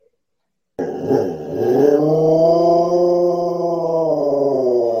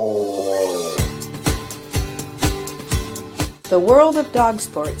world of dog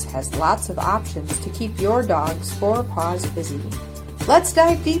sports has lots of options to keep your dog's four paws busy. Let's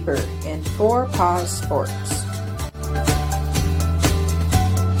dive deeper in Four Paws Sports.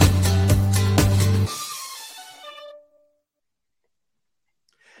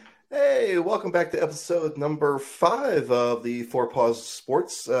 Hey, welcome back to episode number 5 of the Four Paws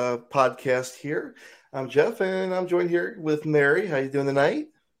Sports podcast here. I'm Jeff, and I'm joined here with Mary. How you doing tonight?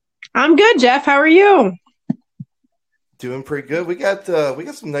 I'm good, Jeff. How are you? Doing pretty good. We got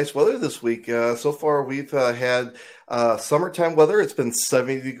some nice weather this week. So far, we've had summertime weather. It's been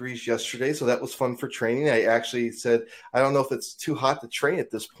 70 degrees yesterday, so that was fun for training. I actually said, I don't know if it's too hot to train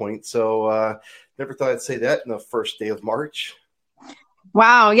at this point, so never thought I'd say that in the first day of March.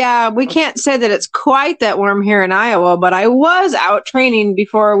 Wow, yeah, we can't say that it's quite that warm here in Iowa, but I was out training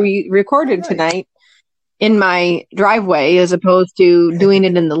before we recorded tonight in my driveway as opposed to doing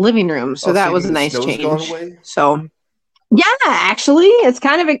it in the living room. So that was a nice change. So, yeah, actually, it's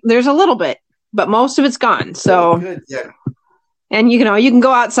kind of there's a little bit, but most of it's gone. So, good, yeah. And you can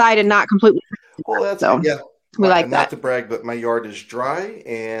go outside and not completely. Well, that's good, yeah. We like that. Not to brag, but my yard is dry,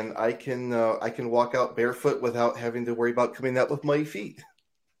 and I can walk out barefoot without having to worry about coming out with muddy feet.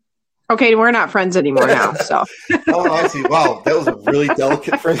 Okay, we're not friends anymore now. So. Oh, I see. Wow, that was a really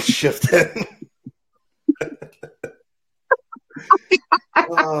delicate friendship then.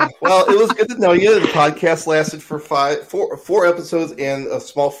 Well, it was good to know you. The podcast lasted for four episodes and a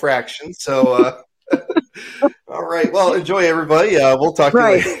small fraction. So, all right. Well, enjoy, everybody. We'll talk to you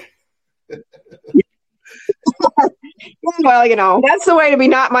later. Well, that's the way to be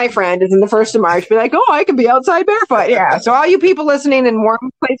not my friend is in the 1st of March. Be like, oh, I could be outside barefoot. Yeah. So all you people listening in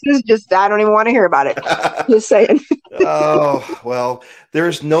warm places, I don't even want to hear about it. Just saying. Oh, well,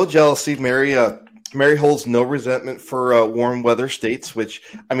 there's no jealousy, Mary. Mary holds no resentment for warm weather states, which,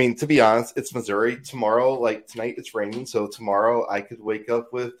 I mean, to be honest, it's Missouri. Tomorrow, like tonight, it's raining. So tomorrow I could wake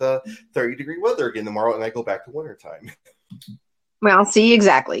up with 30-degree weather again tomorrow, and I go back to wintertime. Well, see,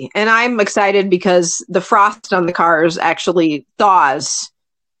 exactly. And I'm excited because the frost on the cars actually thaws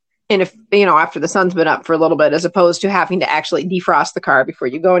after the sun's been up for a little bit, as opposed to having to actually defrost the car before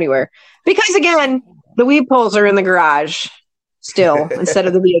you go anywhere. Because again, the weed poles are in the garage still instead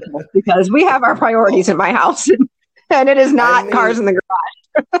of the vehicle, because we have our priorities in my house, and it is not cars in the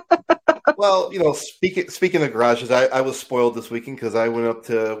garage. Well, speaking of garages, I was spoiled this weekend because I went up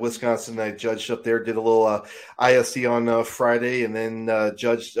to Wisconsin. And I judged up there, did a little ISC on Friday, and then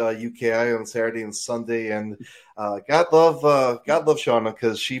judged UKI on Saturday and Sunday. And God love Shauna,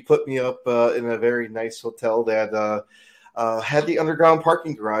 because she put me up in a very nice hotel that had the underground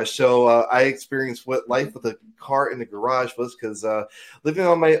parking garage. So I experienced what life with a car in the garage was, because living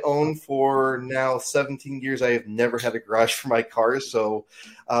on my own for now 17 years, I have never had a garage for my cars. So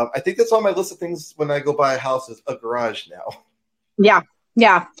I think that's on my list of things when I go buy a house, is a garage now. Yeah.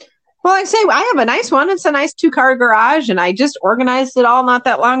 Yeah. Well, I say I have a nice one. It's a nice 2-car garage, and I just organized it all not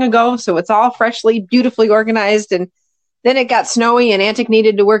that long ago. So it's all freshly, beautifully organized. And then it got snowy, and Antic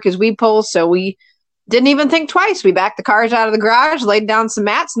needed to work his weed poles. So we didn't even think twice. We backed the cars out of the garage, laid down some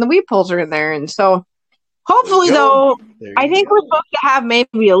mats, and the weed poles are in there. And so hopefully, though, I think we're supposed to have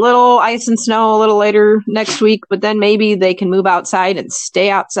maybe a little ice and snow a little later next week, but then maybe they can move outside and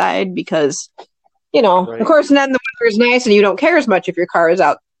stay outside because, of course, and then the weather is nice and you don't care as much if your car is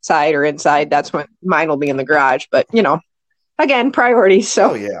outside or inside. That's when mine will be in the garage. But, again, priorities.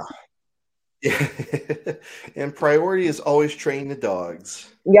 So, yeah. And priority is always training the dogs.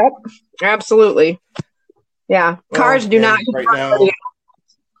 Yep, absolutely. Yeah, cars do not. Right now,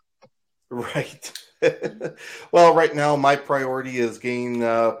 right. Well, right now, my priority is getting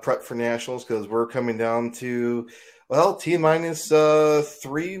prep for nationals, because we're coming down to, T-minus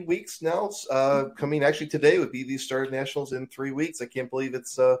 3 weeks now. Coming actually today would be the start of nationals in 3 weeks. I can't believe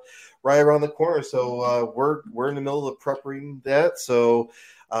it's right around the corner. So we're in the middle of prepping that. So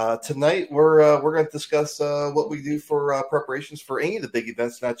tonight we're going to discuss what we do for preparations for any of the big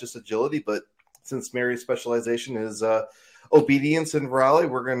events, not just agility, but since Mary's specialization is obedience and rally,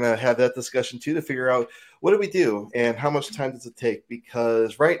 we're going to have that discussion too, to figure out what do we do and how much time does it take?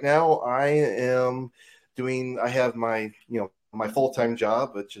 Because right now I have my, my full-time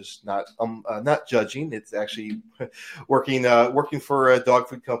job, which is not judging. It's actually working for a dog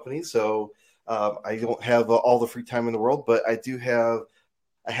food company. So I don't have all the free time in the world, but I do have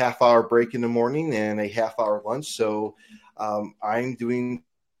a half-hour break in the morning and a half-hour lunch. So I'm doing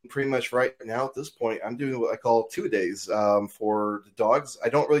pretty much right now at this point, I'm doing what I call 2 days for the dogs. I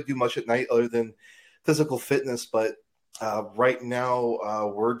don't really do much at night other than physical fitness, but right now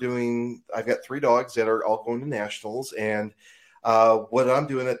I've got 3 dogs that are all going to nationals, and What I'm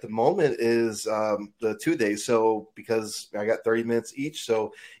doing at the moment is the 2 days. So because I got 30 minutes each,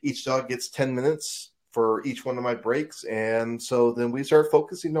 so each dog gets 10 minutes for each one of my breaks. And so then we start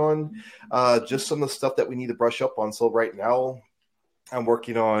focusing on just some of the stuff that we need to brush up on. So right now I'm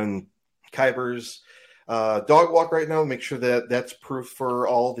working on Kyber's dog walk right now, make sure that that's proof for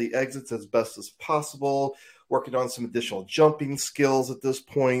all the exits as best as possible, working on some additional jumping skills at this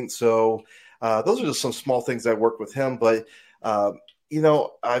point. So those are just some small things I work with him. But,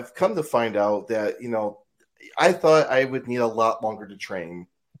 I've come to find out that, I thought I would need a lot longer to train.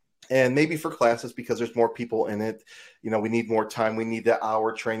 And maybe for classes, because there's more people in it, we need more time. We need that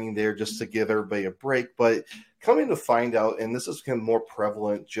hour training there just to give everybody a break. But coming to find out, and this is become more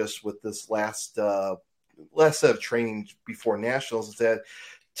prevalent just with this last set of training before nationals, is that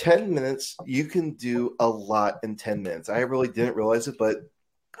 10 minutes, you can do a lot in 10 minutes. I really didn't realize it, but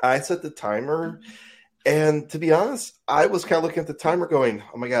I set the timer. And to be honest, I was kind of looking at the timer going,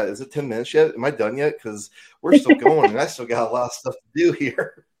 oh my God, is it 10 minutes yet? Am I done yet? Because we're still going and I still got a lot of stuff to do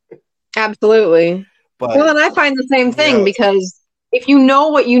here. Absolutely. Well, and I find the same thing because if you know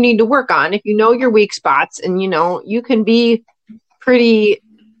what you need to work on, if you know your weak spots and, you can be pretty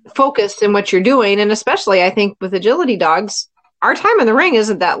focused in what you're doing. And especially I think with agility dogs, our time in the ring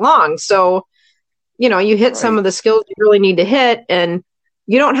isn't that long. So, you hit some of the skills you really need to hit, and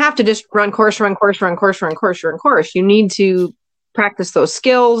you don't have to just run course. You need to practice those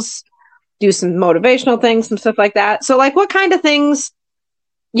skills, do some motivational things, some stuff like that. So like what kind of things,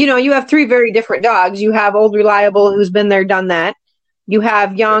 you have 3 very different dogs. You have Old Reliable, who's been there, done that. You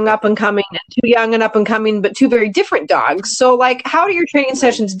have young, up and coming, and 2 young and up and coming, but 2 very different dogs. So like, how do your training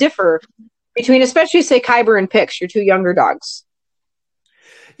sessions differ between, especially say Kyber and Pix, your 2 younger dogs?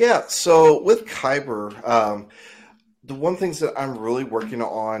 Yeah. So with Kyber, the one things that I'm really working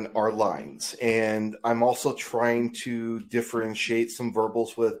on are lines, and I'm also trying to differentiate some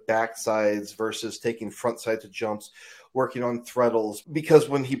verbals with backsides versus taking front sides of jumps, working on threadles, because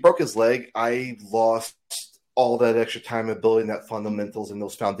when he broke his leg, I lost all that extra time of building that fundamentals and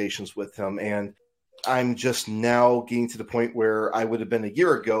those foundations with him. And I'm just now getting to the point where I would have been a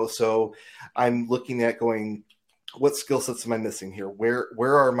year ago. So I'm looking at going, what skill sets am I missing here? Where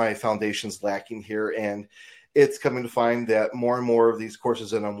are my foundations lacking here? And it's coming to find that more and more of these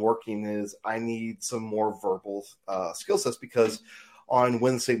courses that I'm working is I need some more verbal skill sets, because on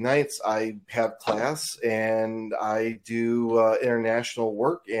Wednesday nights I have class and I do international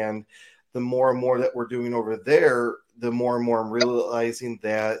work. And the more and more that we're doing over there, the more and more I'm realizing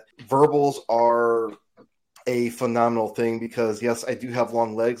that verbals are a phenomenal thing, because yes, I do have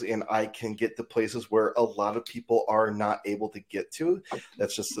long legs and I can get to places where a lot of people are not able to get to.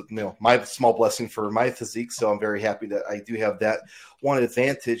 That's just my small blessing for my physique. So I'm very happy that I do have that one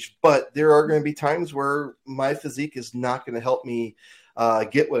advantage, but there are going to be times where my physique is not going to help me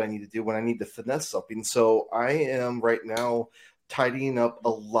get what I need to do when I need to finesse something. So I am right now tidying up a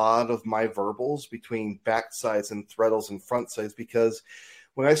lot of my verbals between backsides and threadles and front sides, because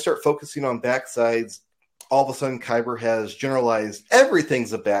when I start focusing on backsides, all of a sudden Kyber has generalized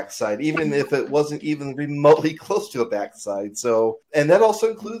everything's a backside, even if it wasn't even remotely close to a backside. So, and that also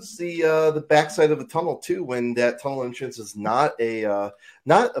includes the backside of the tunnel too, when that tunnel entrance is not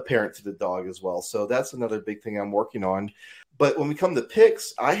apparent to the dog as well. So that's another big thing I'm working on. But when we come to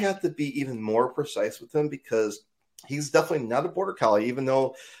Pix, I have to be even more precise with him, because he's definitely not a border collie, even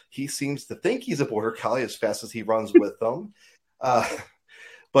though he seems to think he's a border collie as fast as he runs with them.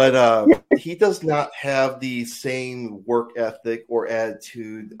 But he does not have the same work ethic or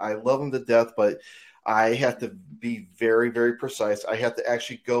attitude. I love him to death, but I have to be very, very precise. I have to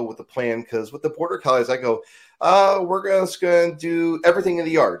actually go with a plan, because with the border collies, I go, we're just going to do everything in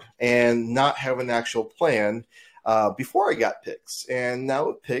the yard and not have an actual plan before I got Pix. And now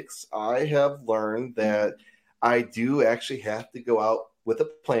with Pix, I have learned that I do actually have to go out with a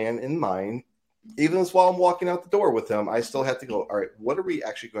plan in mind. Even as while I'm walking out the door with him, I still have to go, all right, what are we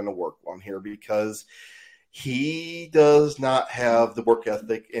actually going to work on here? Because he does not have the work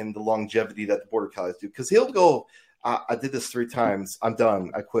ethic and the longevity that the border collies do. Because he'll go, I did this 3 times. I'm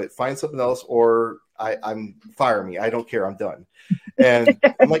done. I quit. Find something else, or I'm fire me. I don't care. I'm done. And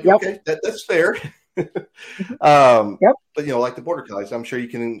I'm like, okay, that's fair. But like the border collies, I'm sure you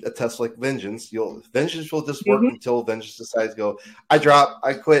can attest, like Vengeance. Vengeance will just work until Vengeance decides to go, I drop,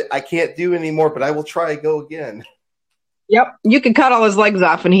 I quit, I can't do anymore, but I will try go again. Yep. You could cut all his legs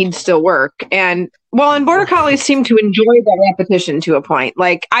off and he'd still work. And border collies seem to enjoy that repetition to a point.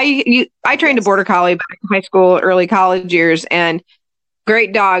 Like I trained a border collie back in high school, early college years, and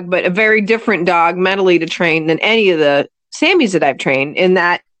great dog, but a very different dog mentally to train than any of the Sammies that I've trained, in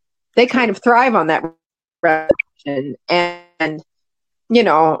that they kind of thrive on that repetition. And And, you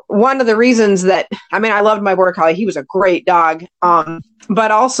know, one of the reasons that, I mean, I loved my Border Collie. He was a great dog.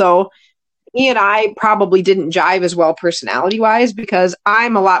 But also, he and I probably didn't jive as well personality wise, because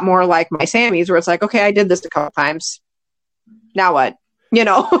I'm a lot more like my Sammys, where it's like, okay, I did this a couple times. Now what? You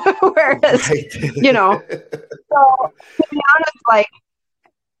know, whereas, you know, so to be honest, like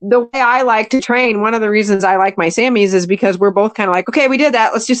the way I like to train, one of the reasons I like my Sammys is because we're both kind of like, okay, we did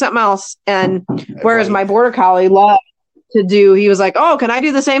that. Let's do something else. And whereas my Border Collie loved to do, he was like, oh, can I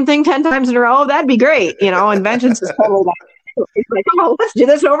do the same thing 10 times in a row? That'd be great. You know, and Vengeance is totally like, he's like, oh, let's do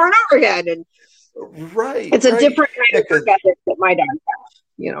this over and over again. And it's a different kind of work ethic that my dogs have,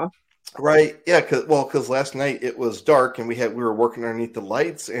 you know. Right. Yeah. Because last night it was dark and we were working underneath the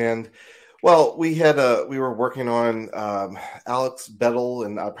lights, and we were working on Alex Bettel,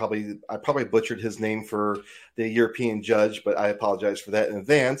 and I probably butchered his name for the European judge, but I apologize for that in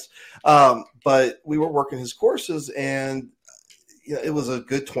advance. But we were working his courses, and you know, it was a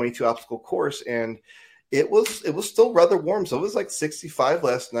good 22 obstacle course, and it was still rather warm. So it was like 65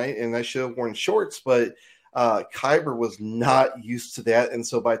 last night, and I should have worn shorts, but Kyber was not used to that, and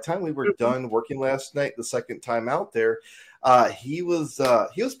so by the time we were done working last night, the second time out there, he was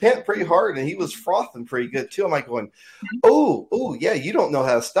panting pretty hard, and he was frothing pretty good too. I'm like going, oh yeah, you don't know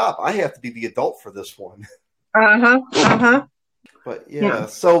how to stop. I have to be the adult for this one. But yeah,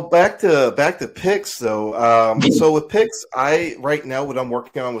 so back to Pix though. So with Pix, right now what I'm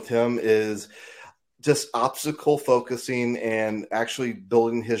working on with him is just obstacle focusing and actually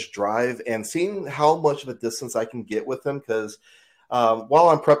building his drive and seeing how much of a distance I can get with him. Because while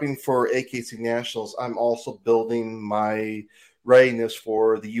I'm prepping for AKC Nationals, I'm also building my readiness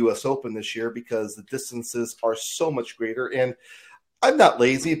for the U.S. Open this year, because the distances are so much greater. And I'm not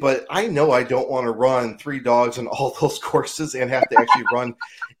lazy, but I know I don't want to run 3 dogs in all those courses and have to actually run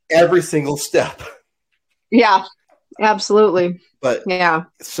every single step. Yeah, absolutely. But yeah,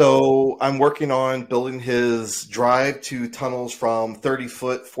 so I'm working on building his drive to tunnels from 30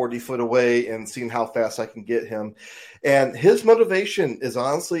 foot, 40 foot away, and seeing how fast I can get him. And his motivation is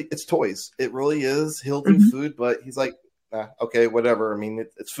honestly, it's toys. It really is. He'll do food, but he's like, okay, whatever. I mean,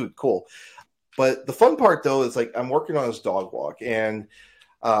 it's food, cool. But the fun part though is like I'm working on his dog walk, and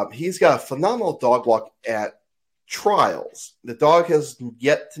he's got a phenomenal dog walk at trials. The dog has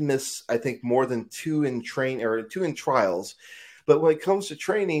yet to miss, I think, more than 2 in trials. But when it comes to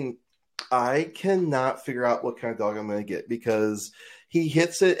training, I cannot figure out what kind of dog I'm going to get, because he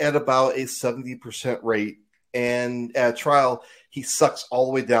hits it at about a 70% rate. And at a trial, he sucks all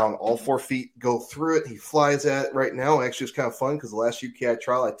the way down. All 4 feet go through it. He flies at it right now. Actually, it's kind of fun because the last UKI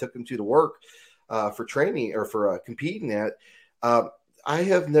trial I took him to work for training or for competing at. I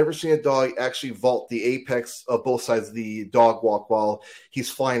have never seen a dog actually vault the apex of both sides of the dog walk while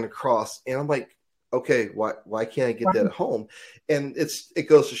he's flying across. And I'm like, okay, why can't I get that at home? And it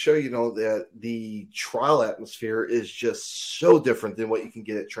goes to show, you know, that the trial atmosphere is just so different than what you can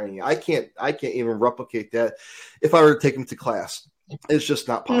get at training. I can't even replicate that if I were to take him to class. It's just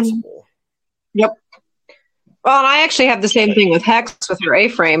not possible. Yep. Well, and I actually have the same thing with Hex with her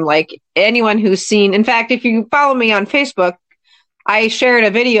A-frame. Like anyone who's seen, in fact, if you follow me on Facebook, I shared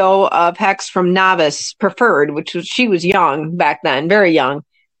a video of Hex from Novice Preferred, she was young back then, very young.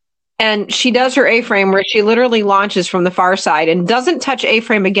 And she does her A-frame where she literally launches from the far side and doesn't touch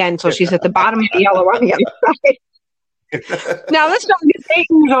A-frame again until she's at the bottom of the yellow on the other side. Now, this dog is 8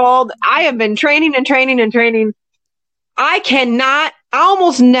 years old. I have been training and training and training.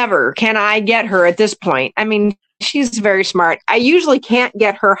 Almost never can I get her at this point. I mean, she's very smart. I usually can't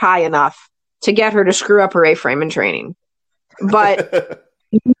get her high enough to get her to screw up her A-frame in training. But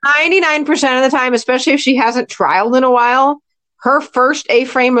 99% of the time, especially if she hasn't trialed in a while, her first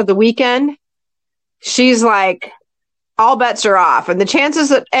A-frame of the weekend, she's like, all bets are off. And the chances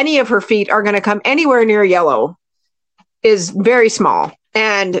that any of her feet are going to come anywhere near yellow is very small.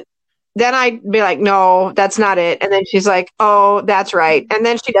 And then I'd be like, no, that's not it. And then she's like, oh, that's right. And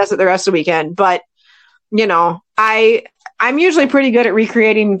then she does it the rest of the weekend. But, you know, I'm usually pretty good at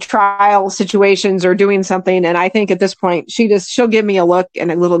recreating trial situations or doing something. And I think at this point, she'll give me a look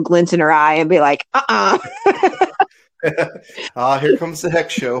and a little glint in her eye and be like, here comes the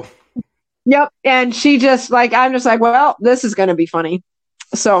Hex show. Yep. And she just like, I'm just like, well, this is going to be funny.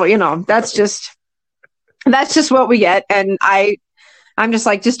 So, you know, that's just what we get. And I'm just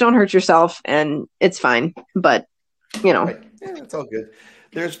like, just don't hurt yourself and it's fine. But, you know, right. Yeah, it's all good.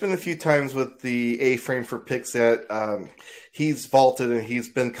 There's been a few times with the A-frame for Pix that he's vaulted and he's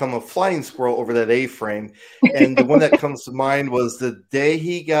become a flying squirrel over that A-frame. And the one that comes to mind was the day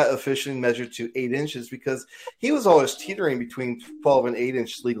he got officially measured to 8 inches, because he was always teetering between 12 and 8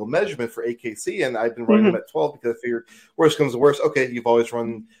 inch legal measurement for AKC. And I've been running him at 12 because I figured worst comes to worst. Okay, you've always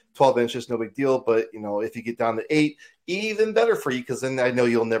run 12 inches, no big deal. But, you know, if you get down to 8, even better for you, because then I know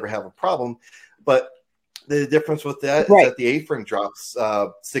you'll never have a problem. But the difference with that is that the A-frame drops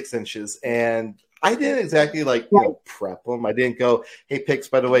 6 inches, and I didn't exactly prep them. I didn't go, hey, Pix,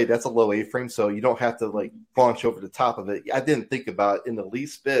 by the way, that's a low A-frame, so you don't have to launch over the top of it. I didn't think about it in the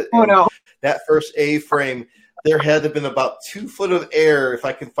least bit. Oh, no. That first A-frame, there had to have been about 2 foot of air. If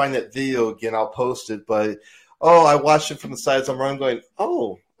I can find that video again, I'll post it. But I watched it from the sides. I'm running, going,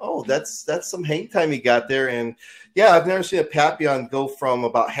 oh, that's some hang time he got there. And yeah, I've never seen a Papillon go from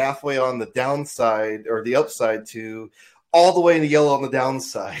about halfway on the downside or the upside to all the way to yellow on the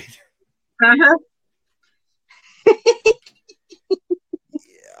downside. Uh-huh. Yeah.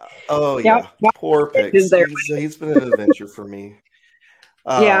 Oh, yeah. Yep. Poor Pix. He's been an adventure for me.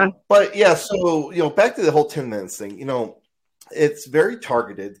 But yeah, so, back to the whole 10 minutes thing, it's very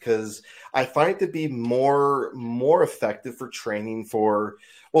targeted because I find it to be more effective for training for,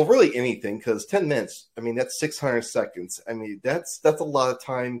 well, really anything, because 10 minutes, I mean, that's 600 seconds. I mean, that's a lot of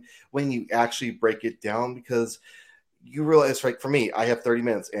time when you actually break it down, because you realize, for me, I have 30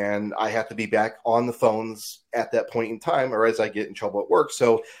 minutes and I have to be back on the phones at that point in time, or as I get in trouble at work.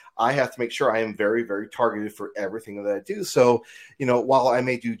 So I have to make sure I am very, very targeted for everything that I do. So, while I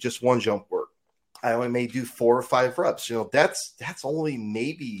may do just one jump work, I only may do 4 or 5 reps. That's only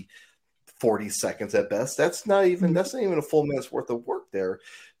maybe 40 seconds at best. That's not even a full minute's worth of work there.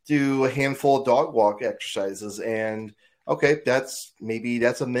 Do a handful of dog walk exercises, and okay, that's a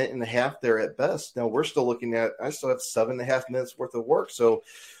minute and a half there at best. Now we're still looking at, I still have 7.5 minutes worth of work. So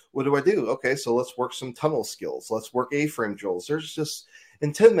what do I do? Okay, so let's work some tunnel skills. Let's work A-frame drills. There's just,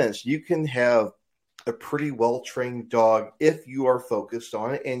 in 10 minutes, you can have a pretty well-trained dog if you are focused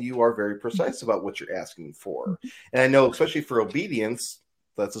on it and you are very precise about what you're asking for. And I know, especially for obedience,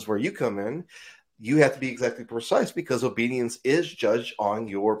 that's where you come in. You have to be exactly precise, because obedience is judged on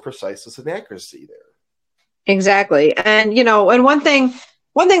your preciseness and accuracy there. Exactly. And, and one thing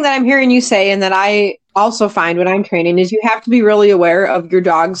that I'm hearing you say, and that I also find when I'm training, is you have to be really aware of your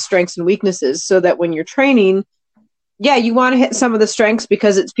dog's strengths and weaknesses, so that when you're training, you want to hit some of the strengths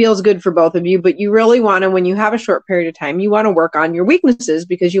because it feels good for both of you, but you really want to, when you have a short period of time, you want to work on your weaknesses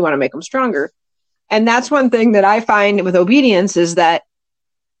because you want to make them stronger. And that's one thing that I find with obedience, is that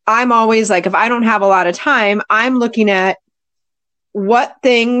I'm always if I don't have a lot of time, I'm looking at what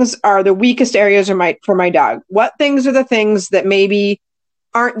things are the weakest areas for my dog. What things are the things that maybe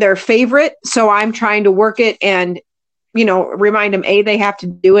aren't their favorite? So I'm trying to work it and, remind them, A, they have to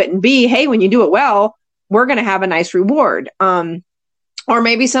do it, and B, hey, when you do it well, we're going to have a nice reward. Or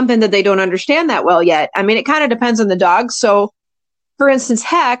maybe something that they don't understand that well yet. I mean, it kind of depends on the dog. So for instance,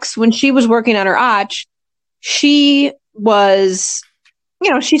 Hex, when she was working on her Och, she was,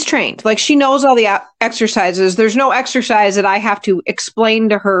 she's trained. She knows all the exercises. There's no exercise that I have to explain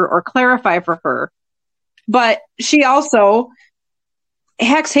to her or clarify for her. But she also,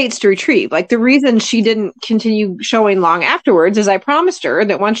 Hex hates to retrieve. The reason she didn't continue showing long afterwards is I promised her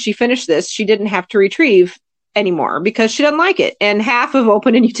that once she finished this, she didn't have to retrieve anymore because she doesn't like it. And half of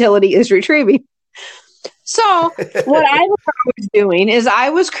open and utility is retrieving. So what I was doing is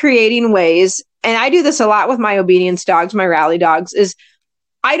I was creating ways, and I do this a lot with my obedience dogs, my rally dogs, is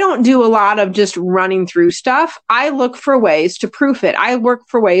I don't do a lot of just running through stuff. I look for ways to proof it. I work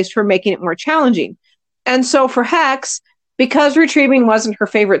for ways for making it more challenging. And so for Hex, because retrieving wasn't her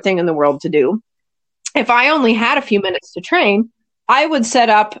favorite thing in the world to do, if I only had a few minutes to train, I would set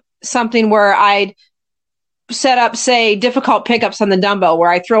up something where I'd set up, say, difficult pickups on the dumbbell, where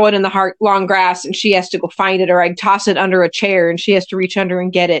I throw it in the long grass and she has to go find it, or I'd toss it under a chair and she has to reach under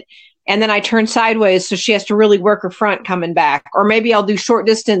and get it. And then I turn sideways, so she has to really work her front coming back. Or maybe I'll do short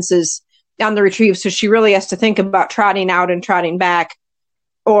distances on the retrieve, so she really has to think about trotting out and trotting back,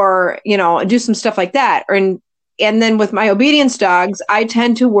 or, do some stuff like that. And then with my obedience dogs, I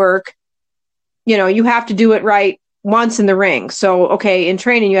tend to work, you have to do it right once in the ring. So, okay, in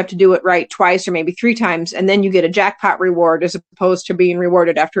training, you have to do it right twice or maybe 3 times, and then you get a jackpot reward as opposed to being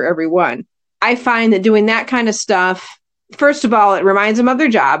rewarded after every one. I find that doing that kind of stuff, first of all, it reminds them of their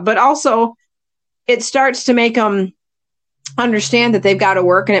job, but also it starts to make them understand that they've got to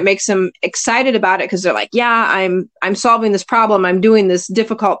work, and it makes them excited about it because they're like, yeah, I'm solving this problem. I'm doing this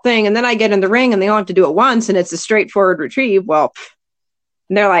difficult thing. And then I get in the ring and they don't have to do it once and it's a straightforward retrieve. Well,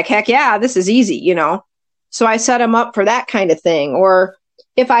 and they're like, heck yeah, this is easy, So I set them up for that kind of thing. Or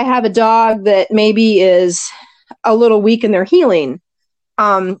if I have a dog that maybe is a little weak in their heeling,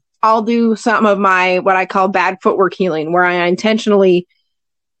 I'll do some of my, what I call bad footwork heeling, where I intentionally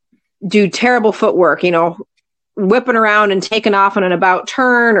do terrible footwork, whipping around and taking off on an about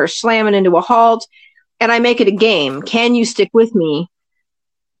turn or slamming into a halt. And I make it a game. Can you stick with me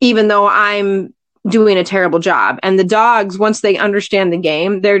even though I'm doing a terrible job? And the dogs, once they understand the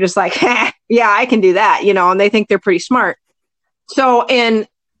game, they're just like, yeah, I can do that, and they think they're pretty smart. So in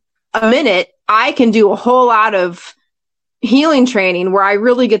a minute, I can do a whole lot of heeling training where I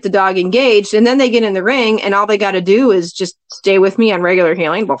really get the dog engaged, and then they get in the ring and all they got to do is just stay with me on regular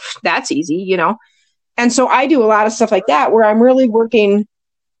heeling. Well, that's easy, And so I do a lot of stuff like that where I'm really working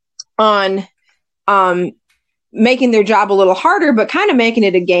on making their job a little harder, but kind of making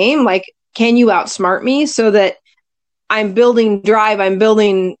it a game. Like, can you outsmart me? So that I'm building drive, I'm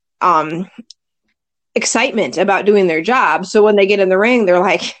building excitement about doing their job. So when they get in the ring, they're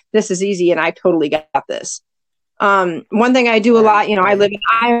like, this is easy and I totally got this. One thing I do a lot, I live in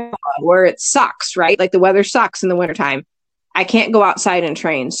Iowa where it sucks, right? Like the weather sucks in the wintertime. I can't go outside and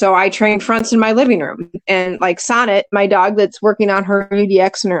train. So I train fronts in my living room. And like Sonnet, my dog that's working on her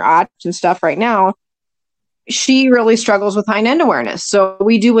UDX and her OTT and stuff right now, she really struggles with hind end awareness. So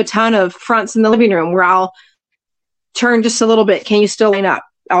we do a ton of fronts in the living room where I'll turn just a little bit. Can you still line up?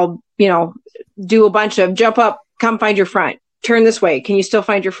 I'll, do a bunch of jump up, come find your front, turn this way. Can you still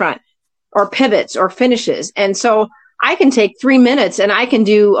find your front? Or pivots or finishes. And so I can take 3 minutes and I can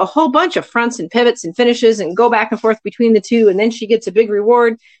do a whole bunch of fronts and pivots and finishes and go back and forth between the two. And then she gets a big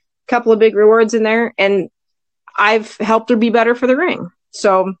reward, a couple of big rewards in there. And I've helped her be better for the ring.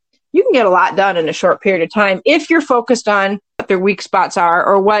 So you can get a lot done in a short period of time if you're focused on what their weak spots are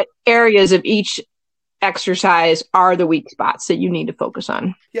or what areas of each exercise are the weak spots that you need to focus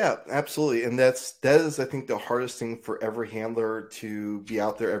on. Yeah, absolutely. And that is, I think, the hardest thing for every handler to be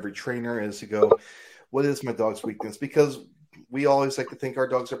out there, every trainer, is to go, what is my dog's weakness? Because we always like to think our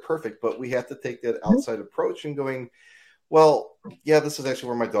dogs are perfect, but we have to take that outside approach and going, well, yeah, this is actually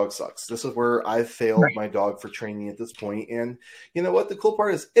where my dog sucks. This is where I've failed my dog for training at this point. And you know what? The cool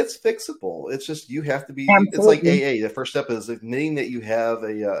part is it's fixable. It's just you have to be. Absolutely. It's like AA. The first step is admitting that you have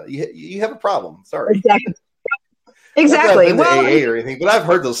you have a problem. Sorry. Exactly. Well, AA or anything, but I've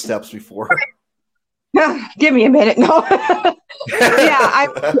heard those steps before. Give me a minute. No. I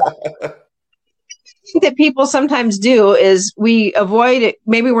think that people sometimes do is we avoid it.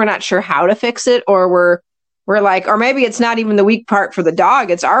 Maybe we're not sure how to fix it, or we're like, or maybe it's not even the weak part for the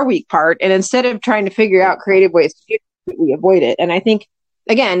dog, it's our weak part. And instead of trying to figure out creative ways to do it, we avoid it. And I think,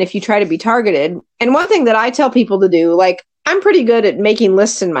 again, if you try to be targeted, and one thing that I tell people to do, like, I'm pretty good at making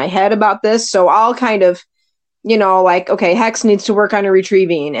lists in my head about this. So I'll kind of, like, okay, Hex needs to work on her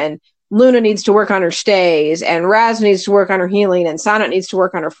retrieving, and Luna needs to work on her stays, and Raz needs to work on her heeling, and Sonnet needs to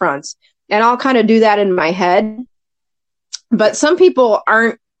work on her fronts. And I'll kind of do that in my head. But some people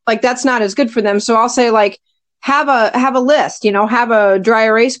aren't, like, that's not as good for them. So I'll say, like, have a list, have a dry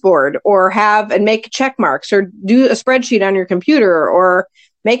erase board, or make check marks, or do a spreadsheet on your computer, or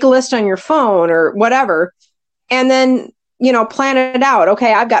make a list on your phone, or whatever. And then, plan it out.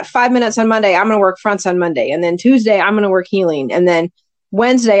 Okay, I've got 5 minutes on Monday. I'm going to work fronts on Monday. And then Tuesday, I'm going to work heeling. And then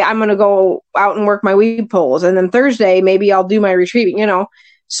Wednesday, I'm going to go out and work my weed poles. And then Thursday, maybe I'll do my retrieving,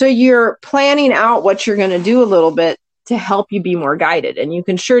 So you're planning out what you're going to do a little bit to help you be more guided. And you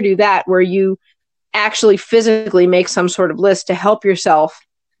can sure do that where you actually physically make some sort of list to help yourself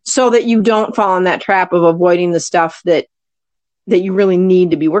so that you don't fall in that trap of avoiding the stuff that you really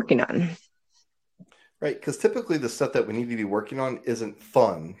need to be working on. Right. Because typically the stuff that we need to be working on isn't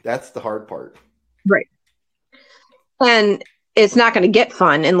fun. That's the hard part. Right. And it's not going to get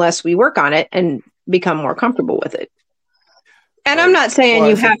fun unless we work on it and become more comfortable with it. And I'm not saying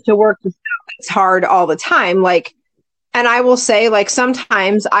you have to work the stuff that's hard all the time. Like, and I will say, like,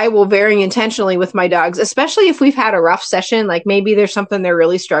 sometimes I will very intentionally with my dogs, especially if we've had a rough session, like maybe there's something they're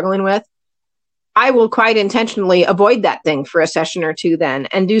really struggling with. I will quite intentionally avoid that thing for a session or two then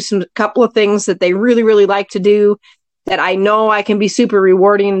and do some couple of things that they really, really like to do that I know I can be super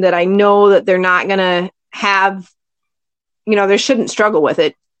rewarding, that I know that they're not going to have, they shouldn't struggle with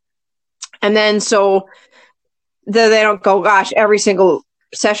it. And then so that they don't go, gosh, every single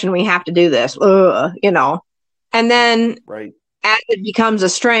session we have to do this, And then right. As it becomes a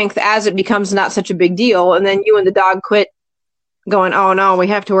strength, as it becomes not such a big deal, and then you and the dog quit going, oh no, we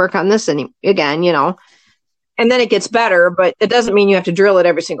have to work on this again, and then it gets better, but it doesn't mean you have to drill it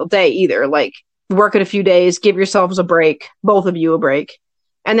every single day either. Like, work it a few days, give yourselves a break, both of you a break,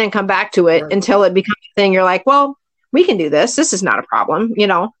 and then come back to it until it becomes a thing. You're like, well, we can do this. This is not a problem.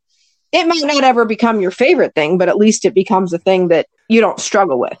 It might not ever become your favorite thing, but at least it becomes a thing that, you don't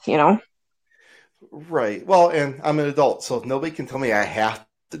struggle with, Right. Well, and I'm an adult, so nobody can tell me I have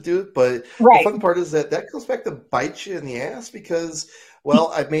to do it. But Right. the fun part is that comes back to bite you in the ass because,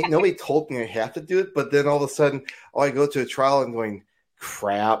 well, nobody told me I have to do it, but then all of a sudden, I go to a trial and going,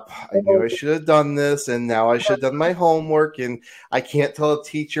 crap, I knew I should have done this, and now I should have done my homework, and I can't tell a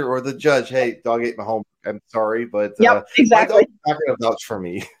teacher or the judge, hey, dog ate my homework. I'm sorry, but exactly. my dog's not going to vouch for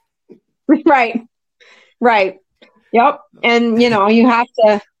me. Right. Yep. And you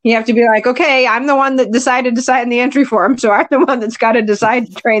have to be like, okay, I'm the one that decided to sign the entry form, so I'm the one that's got to decide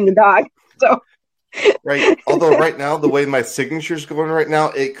to train the dog. So right. Although right now, the way my signature's going right now,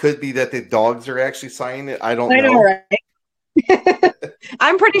 it could be that the dogs are actually signing it. I don't know. I know, right?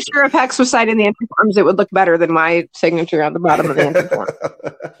 I'm pretty sure if Hex was signing the entry forms, it would look better than my signature on the bottom of the entry form.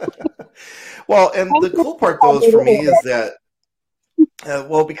 Well, and the cool part though is for me is that,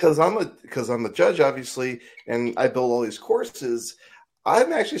 because I'm a judge, obviously, and I build all these courses.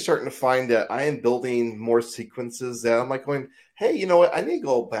 I'm actually starting to find that I am building more sequences that I'm like going, hey, you know what? I need to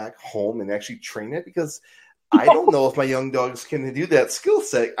go back home and actually train it because I don't know if my young dogs can do that skill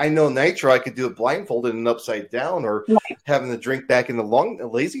set. I know Nitro, I could do it blindfolded and upside down or having to drink back in the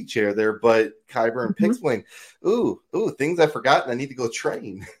lazy chair there. But Kyber and Pixeling, ooh, things I've forgotten. I need to go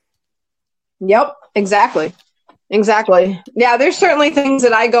train. Yep, exactly. Yeah, there's certainly things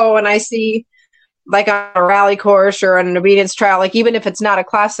that I go and I see, like on a rally course or on an obedience trial, like even if it's not a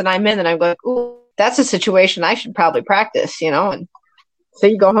class that I'm in, and I'm like, ooh, that's a situation I should probably practice, and so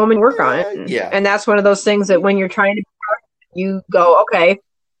you go home and work on it. And that's one of those things that when you're trying to, you go, okay,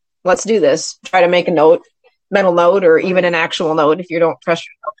 let's do this. Try to make a mental note, or even an actual note if you don't trust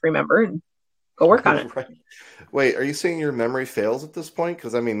yourself to remember, and go work on it. Right. Wait, are you saying your memory fails at this point?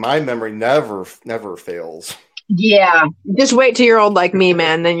 Because my memory never fails. Yeah, just wait till you're old like me,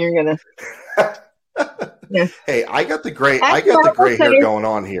 man. Then you're gonna. Yeah. Hey, I got the gray hair going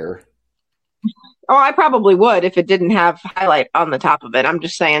on here. Oh, I probably would if it didn't have highlight on the top of it. I'm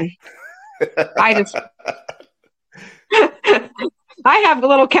just saying. I have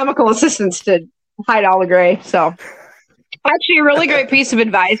little chemical assistants to hide all the gray. So, actually, a really great piece of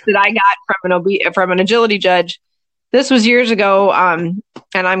advice that I got from an agility judge. This was years ago, and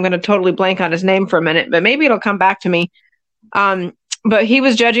I'm going to totally blank on his name for a minute, but maybe it'll come back to me. But he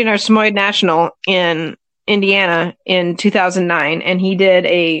was judging our Samoyed National in Indiana in 2009, and he did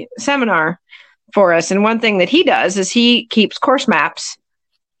a seminar for us. And one thing that he does is he keeps course maps.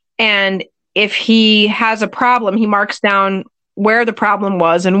 And if he has a problem, he marks down where the problem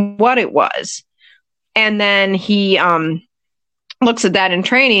was and what it was. And then he looks at that in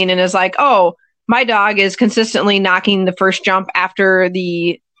training and is like, oh, my dog is consistently knocking the first jump after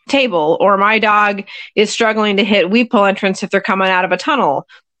the table, or my dog is struggling to hit weed pull entrance if they're coming out of a tunnel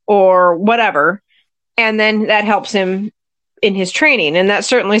or whatever. And then that helps him in his training. And that's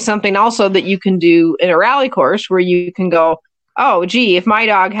certainly something also that you can do in a rally course where you can go, oh, gee, if my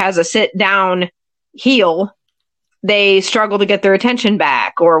dog has a sit down heel, they struggle to get their attention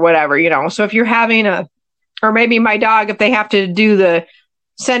back or whatever, So if you're having or maybe my dog, if they have to do the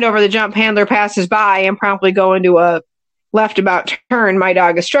send over the jump, handler passes by and promptly go into a left about turn, my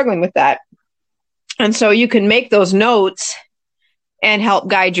dog is struggling with that. And so you can make those notes and help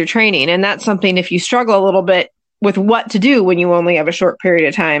guide your training. And that's something, if you struggle a little bit with what to do when you only have a short period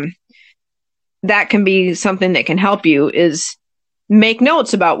of time, that can be something that can help you, is make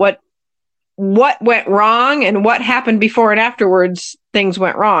notes about what went wrong and what happened before and afterwards things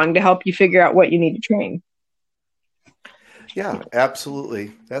went wrong, to help you figure out what you need to train. Yeah,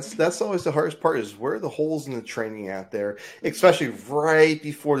 absolutely. That's always the hardest part, is where are the holes in the training out there, especially right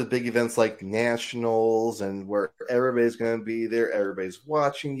before the big events like nationals, and where everybody's going to be there, everybody's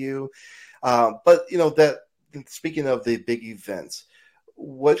watching you. But that, speaking of the big events,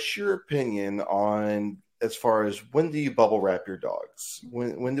 what's your opinion on, as far as, when do you bubble wrap your dogs?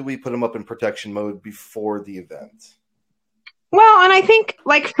 When do we put them up in protection mode before the event? Well, and I think,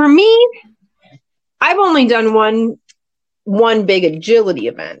 like, for me, I've only done one big agility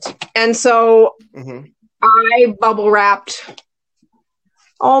event. And so I bubble wrapped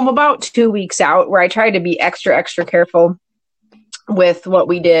about 2 weeks out, where I tried to be extra, extra careful with what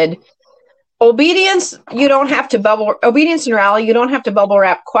we did. Obedience, obedience and rally, you don't have to bubble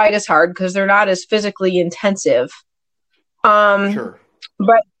wrap quite as hard because they're not as physically intensive. Sure.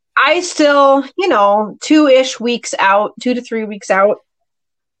 But I still, 2-ish weeks out, 2 to 3 weeks out,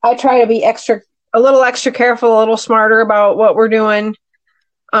 I try to be a little extra careful, a little smarter about what we're doing.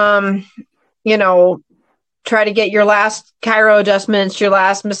 Try to get your last chiro adjustments, your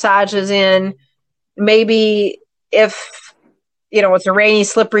last massages in. Maybe if it's a rainy,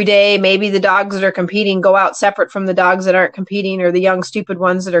 slippery day. Maybe the dogs that are competing go out separate from the dogs that aren't competing, or the young, stupid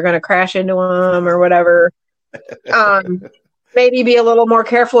ones that are going to crash into them or whatever. Maybe be a little more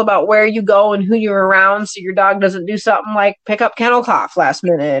careful about where you go and who you're around, so your dog doesn't do something like pick up kennel cough last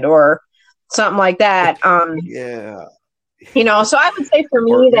minute or something like that. Yeah. So I would say for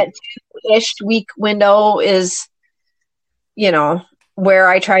me that 2-ish week window is, where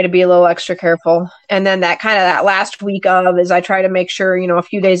I try to be a little extra careful. And then that last week of is I try to make sure, a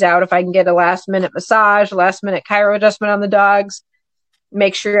few days out, if I can get a last minute massage, last minute chiro adjustment on the dogs,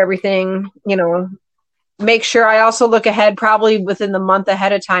 make sure everything, make sure I also look ahead probably within the month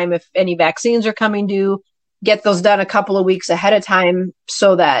ahead of time. If any vaccines are coming due, get those done a couple of weeks ahead of time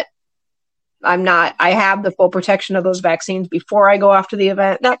so that I have the full protection of those vaccines before I go off to the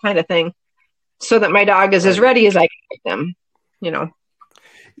event, that kind of thing, so that my dog is as ready as I can make them,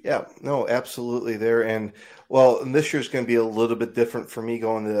 Yeah, no, absolutely there. And this year's going to be a little bit different for me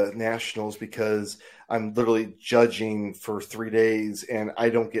going to nationals because I'm literally judging for 3 days and I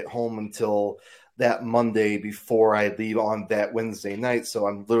don't get home until that Monday before I leave on that Wednesday night. So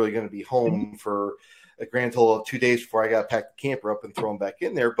I'm literally going to be home for a grand total of 2 days before I got to pack the camper up and throw them back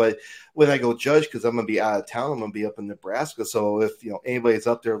in there. But when I go judge, because I'm going to be out of town, I'm going to be up in Nebraska. So if anybody's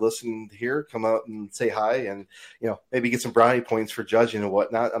up there listening here, come out and say hi, and maybe get some brownie points for judging and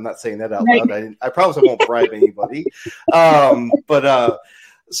whatnot. I'm not saying that out loud. I promise I won't bribe anybody. So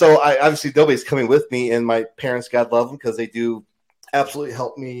I obviously nobody's coming with me, and my parents, God love them, because they do absolutely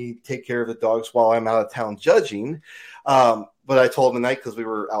help me take care of the dogs while I'm out of town judging. But I told them tonight, because we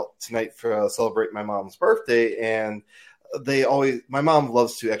were out tonight for celebrate my mom's birthday, and my mom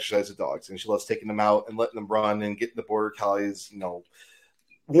loves to exercise the dogs, and she loves taking them out and letting them run and getting the border collies,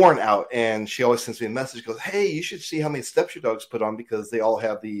 worn out. And she always sends me a message, goes, "Hey, you should see how many steps your dogs put on," because they all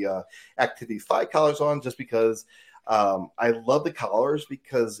have the Activity 5 collars on, just because I love the collars,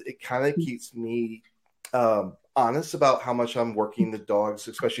 because it kind of keeps me honest about how much I'm working the dogs,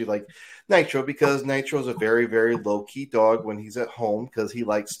 especially like Nitro, because Nitro is a very, very low-key dog when he's at home, because he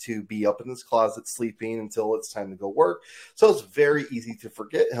likes to be up in his closet sleeping until it's time to go work. So it's very easy to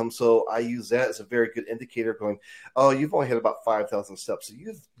forget him. So I use that as a very good indicator, going, oh, you've only had about 5,000 steps. So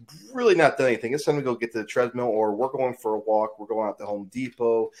you've really not done anything. It's time to go get to the treadmill, or we're going for a walk. We're going out to Home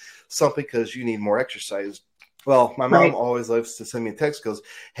Depot, something, because you need more exercise. Well, my mom always loves to send me a text, goes,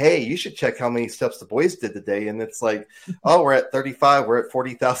 "Hey, you should check how many steps the boys did today." And it's like, oh, we're at 35. We're at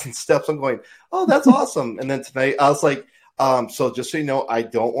 40,000 steps. I'm going, oh, that's awesome. And then tonight I was like, so just so you know, I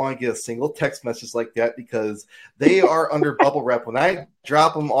don't want to get a single text message like that, because they are under bubble wrap. When I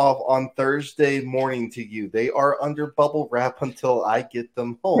drop them off on Thursday morning to you, they are under bubble wrap until I get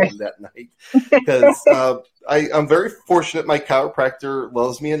them home that night. Because I'm very fortunate. My chiropractor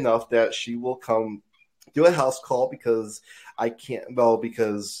loves me enough that she will come do a house call, because I can't,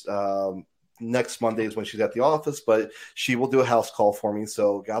 because next Monday is when she's at the office, but she will do a house call for me.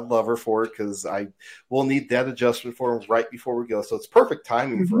 So God love her for it, because I will need that adjustment for him right before we go. So it's perfect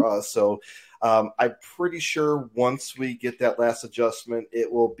timing for us. So I'm pretty sure once we get that last adjustment, it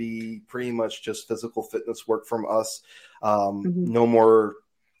will be pretty much just physical fitness work from us. No more,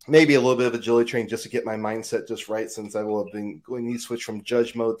 maybe a little bit of agility training, just to get my mindset just right, since I will have been going to switch from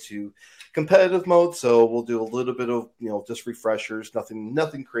judge mode to competitive mode. So we'll do a little bit of, just refreshers,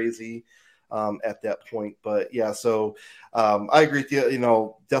 nothing crazy at that point. But yeah, so I agree with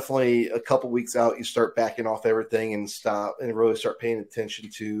you. Definitely a couple weeks out, you start backing off everything and stop and really start paying attention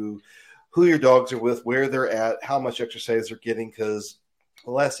to who your dogs are with, where they're at, how much exercise they're getting, because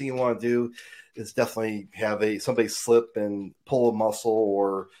the last thing you want to do is definitely have somebody slip and pull a muscle,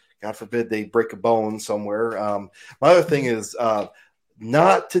 or God forbid they break a bone somewhere. My other thing is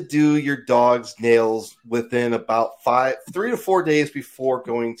not to do your dog's nails within about 3 to 4 days before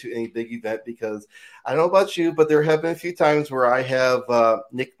going to any big event, because I don't know about you, but there have been a few times where I have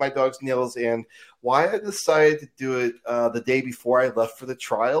nicked my dog's nails, and why I decided to do it the day before I left for the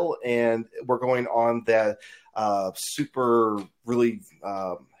trial, and we're going on that super really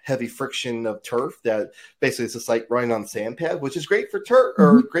heavy friction of turf that basically is just like running on sand pad, which is great for turf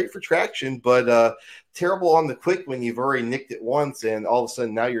or great for traction, but terrible on the quick when you've already nicked it once and all of a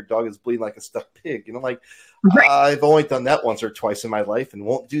sudden now your dog is bleeding like a stuffed pig. I've only done that once or twice in my life and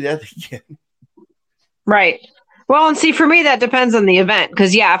won't do that again. Right. Well, and see, for me, that depends on the event.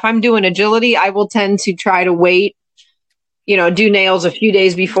 Because, if I'm doing agility, I will tend to try to wait, do nails a few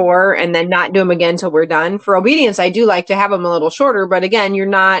days before and then not do them again until we're done. For obedience, I do like to have them a little shorter. But again, you're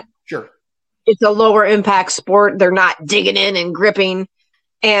not – sure. It's a lower impact sport. They're not digging in and gripping.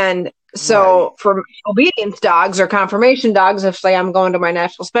 And so for obedience dogs or confirmation dogs, if, say, I'm going to my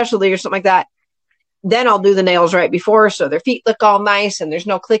national specialty or something like that, then I'll do the nails right before, so their feet look all nice and there's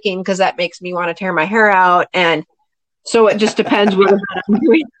no clicking, because that makes me want to tear my hair out. And so it just depends what I'm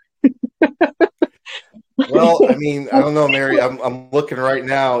doing. Well, I mean, I don't know, Mary. I'm looking right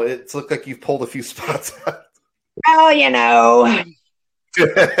now. It's looked like you've pulled a few spots out. Well,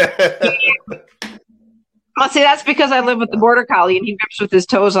 Well, see, that's because I live with the border collie and he rips with his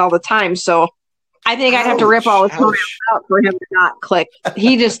toes all the time. So I think I'd have to rip all his toes out for him to not click.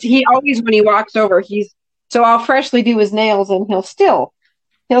 He always, when he walks over, so I'll freshly do his nails and he'll still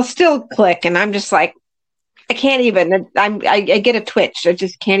click. And I'm just like, I can't even, I get a twitch. I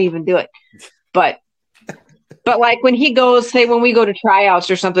just can't even do it. But like when he goes, say when we go to tryouts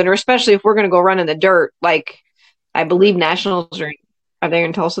or something, or especially if we're going to go run in the dirt, like I believe nationals are they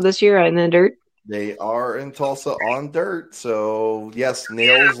in Tulsa this year in the dirt? They are in Tulsa on dirt. So yes,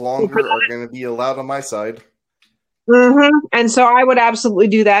 nails longer are going to be allowed on my side. Mm-hmm. And so I would absolutely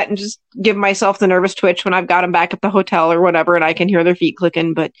do that and just give myself the nervous twitch when I've got them back at the hotel or whatever, and I can hear their feet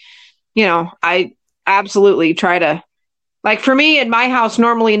clicking. But, I absolutely try to, like for me in my house,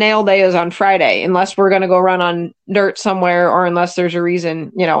 normally nail day is on Friday, unless we're going to go run on dirt somewhere or unless there's a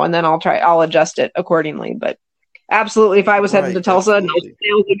reason, and then I'll adjust it accordingly. But absolutely, if I was heading to Tulsa, nails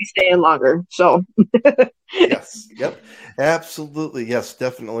would be staying longer. So yes, yep, absolutely, yes,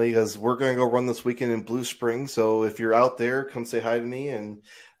 definitely, because we're going to go run this weekend in Blue Springs. So if you're out there, come say hi to me, and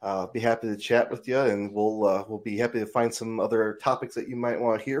be happy to chat with you, and we'll be happy to find some other topics that you might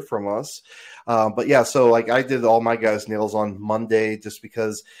want to hear from us. But yeah, so like I did all my guys' nails on Monday just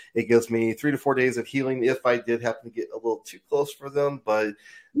because it gives me 3 to 4 days of healing if I did happen to get a little too close for them, but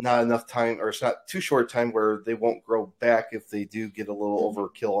not enough time, or it's not too short time where they won't grow back if they do get a little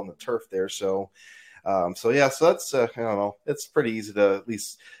overkill on the turf there. So that's I don't know, it's pretty easy to at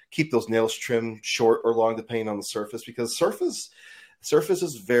least keep those nails trimmed short or long depending on the surface, because surface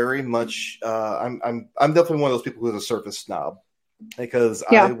is very much I'm definitely one of those people who's a surface snob, because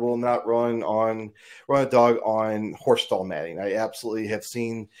I will not run a dog on horse stall matting. I absolutely have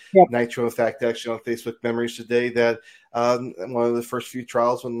seen Nitro. In fact, actually on Facebook Memories today, that one of the first few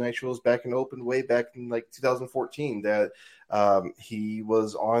trials when Nitro was back in open way back in like 2014, that he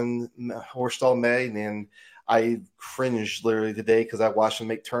was on horse stall matting, and I cringed literally today because I watched him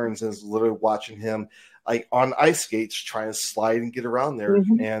make turns and was literally watching him like on ice skates trying to slide and get around there.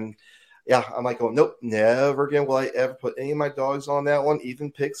 Mm-hmm. And yeah, I'm like, oh, nope, never again will I ever put any of my dogs on that one,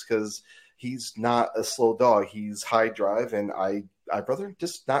 even Pix, because he's not a slow dog. He's high drive, and I'd rather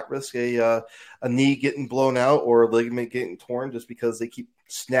just not risk a knee getting blown out or a ligament getting torn just because they keep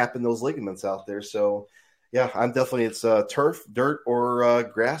snapping those ligaments out there. So yeah, I'm definitely, it's turf, dirt, or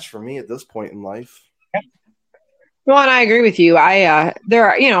grass for me at this point in life. Well, and I agree with you. There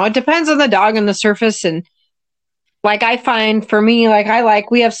are, it depends on the dog and the surface. And like, I find for me,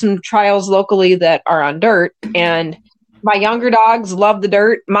 we have some trials locally that are on dirt, and my younger dogs love the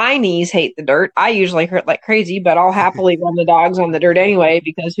dirt. My knees hate the dirt. I usually hurt like crazy, but I'll happily run the dogs on the dirt anyway,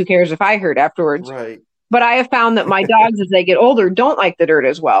 because who cares if I hurt afterwards? Right. But I have found that my dogs, as they get older, don't like the dirt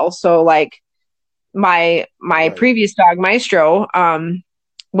as well. So like my previous dog, Maestro,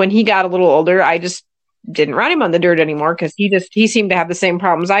 when he got a little older, I just didn't run him on the dirt anymore, because he seemed to have the same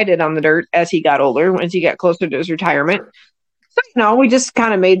problems I did on the dirt as he got older, once he got closer to his retirement. So, we just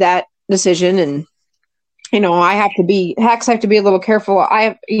kind of made that decision. And, I have to be a little careful.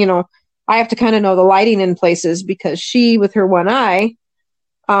 I have to kind of know the lighting in places, because she, with her one eye,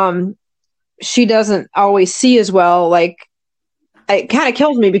 she doesn't always see as well. Like, it kind of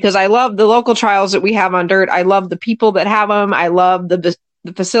kills me, because I love the local trials that we have on dirt. I love the people that have them. I love the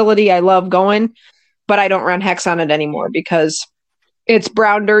facility. I love going. But I don't run Hex on it anymore, because it's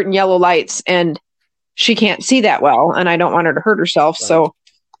brown dirt and yellow lights, and she can't see that well, and I don't want her to hurt herself. Right. So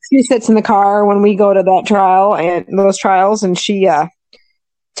she sits in the car when we go to that trial and those trials, and she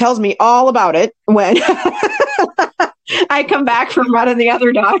tells me all about it when I come back from running the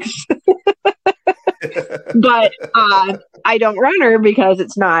other dogs. But I don't run her because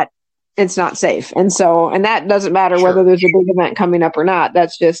it's not safe. And that doesn't matter whether there's a big event coming up or not.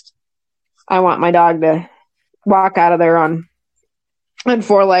 That's just, I want my dog to walk out of there on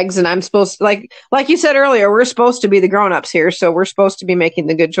 4 legs, and I'm supposed to, like you said earlier, we're supposed to be the grown-ups here, so we're supposed to be making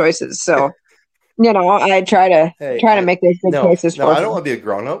the good choices. So, I try to make those good choices. No, I don't want to be a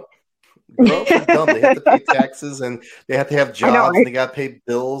grown-up. Grown-ups are dumb. They have to pay taxes, and they have to have jobs, and they got to pay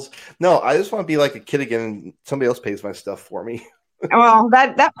bills. No, I just want to be like a kid again, and somebody else pays my stuff for me. Well,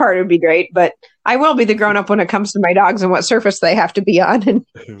 that part would be great, but I will be the grown-up when it comes to my dogs and what surface they have to be on, and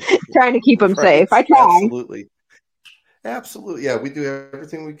trying to keep them safe. I try. Absolutely. Yeah, we do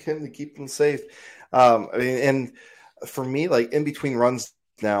everything we can to keep them safe. And for me, like in between runs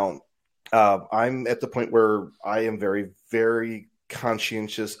now, I'm at the point where I am very, very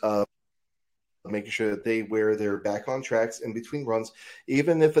conscientious of making sure that they wear their back on tracks in between runs,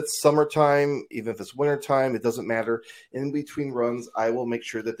 even if it's summertime, even if it's wintertime, it doesn't matter. In between runs, I will make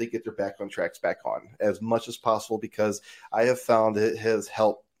sure that they get their back on tracks back on as much as possible, because I have found it has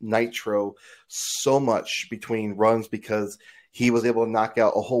helped Nitro so much between runs, because he was able to knock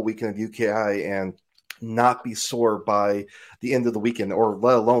out a whole weekend of UKI and not be sore by the end of the weekend, or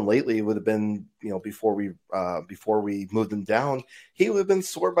let alone lately it would have been, before we moved him down, he would have been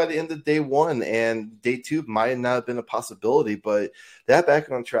sore by the end of day one, and day two might not have been a possibility. But that back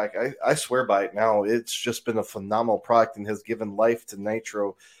on track, I swear by it now. It's just been a phenomenal product and has given life to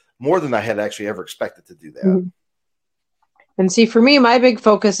Nitro more than I had actually ever expected to do that. Mm-hmm. And see, for me, my big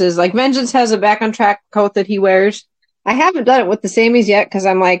focus is like Vengeance has a back on track coat that he wears. I haven't done it with the Samies yet, because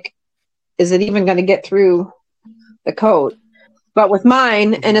I'm like, is it even going to get through the coat? But with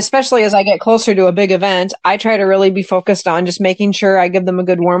mine, and especially as I get closer to a big event, I try to really be focused on just making sure I give them a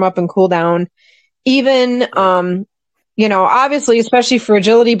good warm up and cool down. Even, obviously, especially for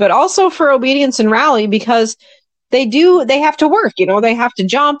agility, but also for obedience and rally, because they have to work, they have to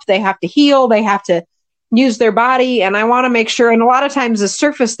jump, they have to heel, they have to use their body. And I want to make sure, and a lot of times the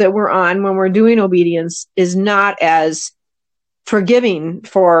surface that we're on when we're doing obedience is not as forgiving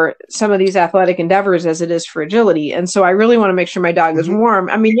for some of these athletic endeavors as it is for agility. And so I really want to make sure my dog is warm.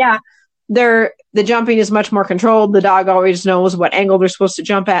 I mean, yeah, the jumping is much more controlled. The dog always knows what angle they're supposed to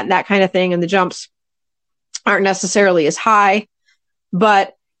jump at and that kind of thing. And the jumps aren't necessarily as high,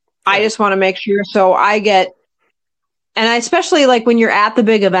 but I just want to make sure. So and I especially like when you're at the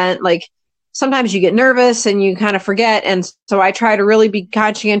big event, like sometimes you get nervous and you kind of forget. And so I try to really be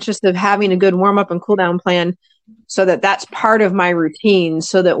conscientious of having a good warm up and cool down plan, so that that's part of my routine,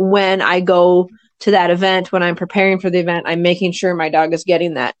 so that when I go to that event, when I'm preparing for the event, I'm making sure my dog is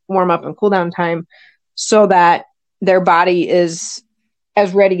getting that warm up and cool down time, so that their body is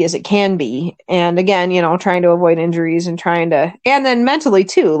as ready as it can be. And again, trying to avoid injuries and and then mentally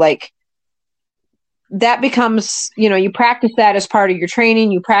too, like that becomes, you practice that as part of your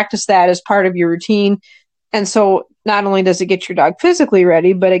training, you practice that as part of your routine. And so not only does it get your dog physically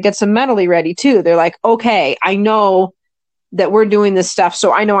ready, but it gets them mentally ready too. They're like, okay, I know that we're doing this stuff,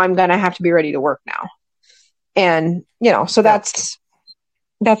 so I know I'm going to have to be ready to work now. And, so that's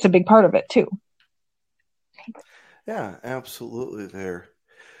a big part of it too. Yeah, absolutely there.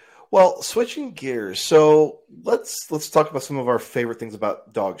 Well, switching gears. So let's talk about some of our favorite things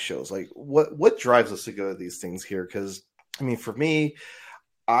about dog shows. Like what drives us to go to these things here? Because I mean, for me,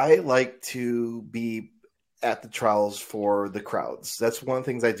 I like to be at the trials for the crowds. That's one of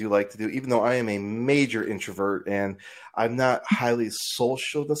the things I do like to do, even though I am a major introvert and I'm not highly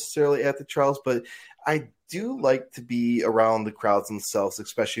social necessarily at the trials, but I do like to be around the crowds themselves,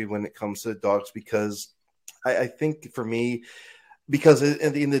 especially when it comes to the dogs, because I think for me, because at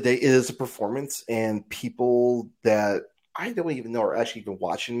the end of the day, it is a performance, and people that I don't even know are actually even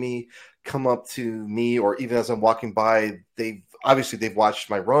watching me come up to me, or even as I'm walking by, they've watched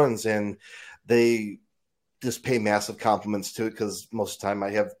my runs and they just pay massive compliments to it, because most of the time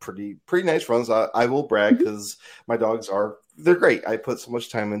I have pretty nice runs. I will brag, because my dogs they're great. I put so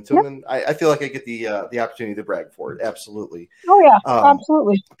much time into them, and I feel like I get the opportunity to brag for it. Absolutely. Oh yeah,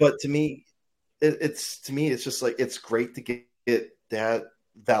 absolutely. But to me, it's just like, it's great to get that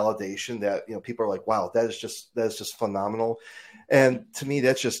validation that people are like, wow, that is just phenomenal. And to me,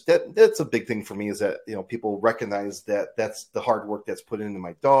 that's a big thing for me, is that people recognize that that's the hard work that's put into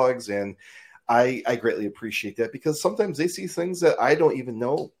my dogs, and I greatly appreciate that, because sometimes they see things that I don't even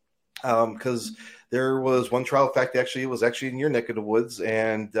know. Because there was one trial, in fact, it was actually in your neck of the woods,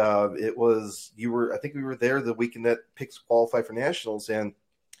 and I think we were there the weekend that Picks qualified for nationals, and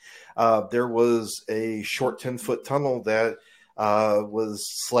there was a short 10-foot tunnel that was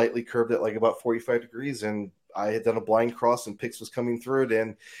slightly curved at like about 45 degrees, and I had done a blind cross and Pix was coming through it,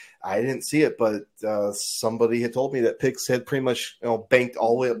 and I didn't see it, but somebody had told me that Pix had pretty much banked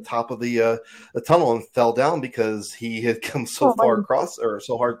all the way up top of the tunnel and fell down because he had come so far across, or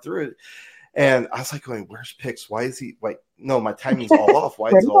so hard through it. And I was like going, where's Pix? Why is he like, no, my timing's all off. Why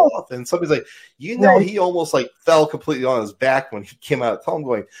is it all off? And somebody's like, he almost like fell completely on his back when he came out of the tunnle.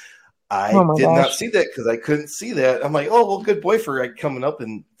 Going, I did not see that, because I couldn't see that. I'm like, oh, well, good boy for coming up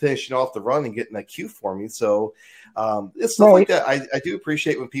and finishing off the run and getting that cue for me. So it's stuff like that. I do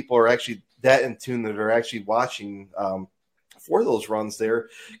appreciate when people are actually that in tune, that are actually watching for those runs there,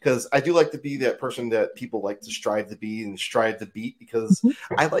 because I do like to be that person that people like to strive to be and strive to beat, because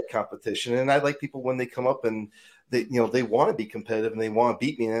I like competition, and I like people when they come up and they want to be competitive and they want to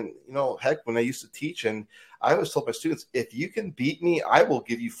beat me. And heck, when I used to teach, and I always told my students, if you can beat me, I will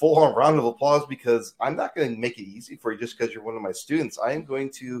give you full on round of applause, because I'm not going to make it easy for you just because you're one of my students. I am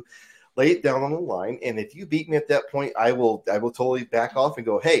going to lay it down on the line, and if you beat me at that point, I will totally back off and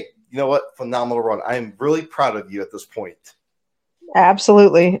go, hey, you know what? Phenomenal run. I am really proud of you at this point.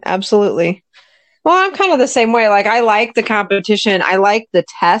 Absolutely. Absolutely. Well, I'm kind of the same way. Like, I like the competition. I like the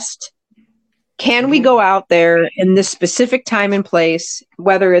test. Can we go out there in this specific time and place,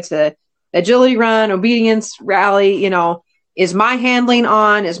 whether it's a agility run, obedience rally, is my handling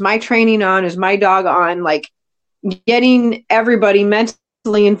on, is my training on, is my dog on, like getting everybody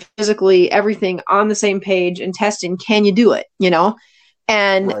mentally and physically, everything on the same page and testing, can you do it,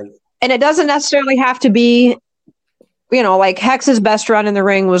 And, right. And it doesn't necessarily have to be, like Hex's best run in the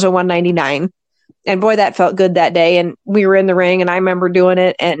ring was a 199. And boy, that felt good that day. And we were in the ring and I remember doing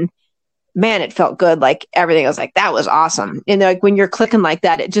it, and man, it felt good. Like everything, I was like, that was awesome. And like when you're clicking like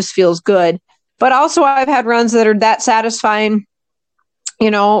that, it just feels good. But also I've had runs that are that satisfying,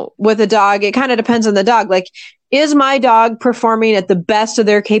 with a dog. It kind of depends on the dog. Like, is my dog performing at the best of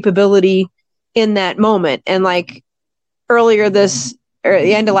their capability in that moment? And like earlier at the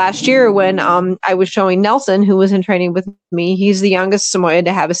end of last year, when I was showing Nelson, who was in training with me, he's the youngest Samoyed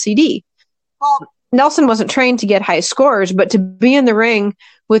to have a CD. Well, Nelson wasn't trained to get high scores, but to be in the ring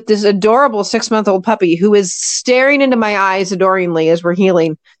with this adorable 6-month-old puppy who is staring into my eyes adoringly as we're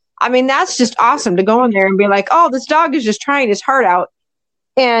healing. I mean, that's just awesome to go in there and be like, oh, this dog is just trying his heart out.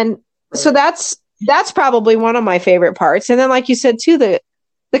 And so that's probably one of my favorite parts. And then, like you said, too, the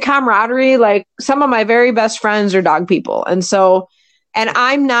camaraderie, like some of my very best friends are dog people. And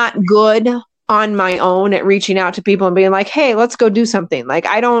I'm not good on my own at reaching out to people and being like, hey, let's go do something. Like,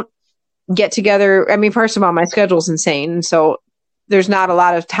 I don't get together. I mean, first of all, my schedule's insane. And so there's not a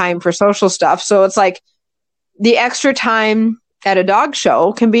lot of time for social stuff. So it's like the extra time at a dog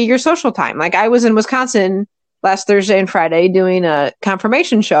show can be your social time. Like, I was in Wisconsin last Thursday and Friday doing a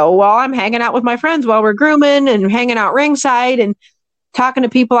confirmation show while I'm hanging out with my friends while we're grooming and hanging out ringside and talking to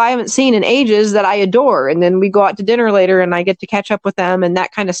people I haven't seen in ages that I adore. And then we go out to dinner later and I get to catch up with them and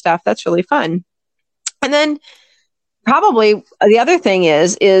that kind of stuff. That's really fun. And then probably the other thing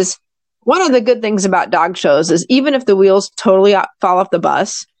is one of the good things about dog shows is even if the wheels totally fall off the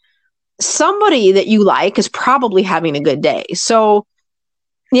bus, somebody that you like is probably having a good day. So,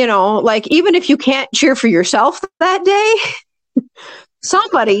 like even if you can't cheer for yourself that day,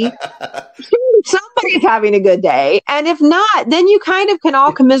 somebody's having a good day. And if not, then you kind of can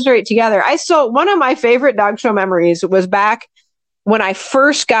all commiserate together. One of my favorite dog show memories was back when I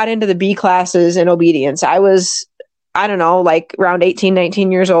first got into the B classes in obedience. I was, I don't know, like around 18,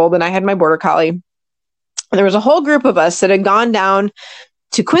 19 years old, and I had my border collie. And there was a whole group of us that had gone down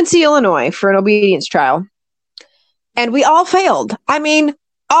to Quincy, Illinois for an obedience trial. And we all failed. I mean,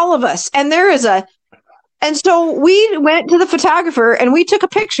 all of us. And so we went to the photographer and we took a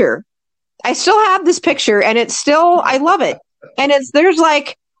picture. I still have this picture and I love it. And there's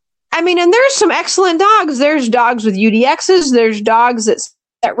some excellent dogs. There's dogs with UDXs. There's dogs that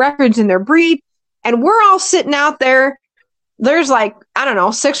set records in their breed. And we're all sitting out there. There's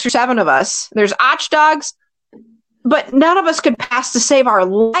 6 or 7 of us. There's Och dogs, but none of us could pass to save our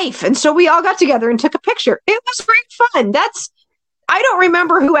life. And so we all got together and took a picture. It was great fun. I don't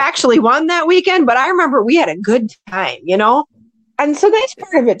remember who actually won that weekend, but I remember we had a good time, And so that's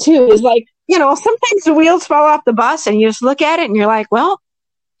part of it too, is like, sometimes the wheels fall off the bus and you just look at it and you're like, well,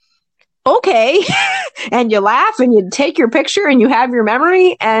 okay. And you laugh and you take your picture and you have your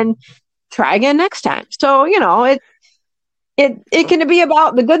memory and try again next time. So, it can be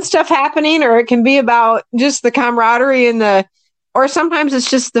about the good stuff happening, or it can be about just the camaraderie or sometimes it's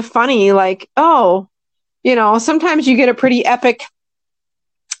just the funny, like, oh, sometimes you get a pretty epic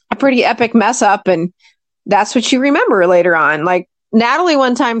mess up and that's what you remember later on. Like Natalie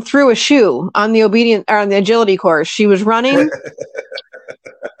one time threw a shoe on the agility course. She was running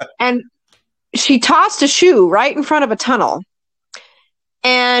and she tossed a shoe right in front of a tunnel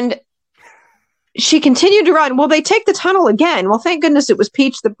and she continued to run. Well, they take the tunnel again. Well, thank goodness it was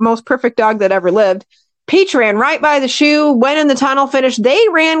Peach, the most perfect dog that ever lived. Peach ran right by the shoe, went in the tunnel, finished. They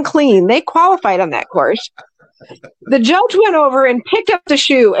ran clean. They qualified on that course. The judge went over and picked up the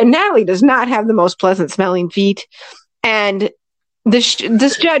shoe, and Natalie does not have the most pleasant smelling feet. And this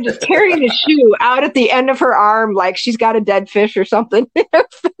judge is carrying the shoe out at the end of her arm like she's got a dead fish or something. And,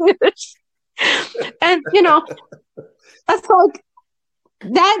 that's like,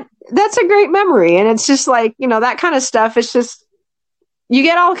 that's a great memory. And it's just like, that kind of stuff. It's just, you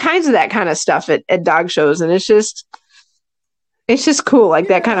get all kinds of that kind of stuff at dog shows. And it's just cool. Like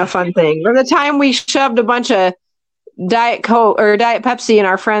that kind of fun thing. Or the time we shoved a bunch of Diet Coke or Diet Pepsi in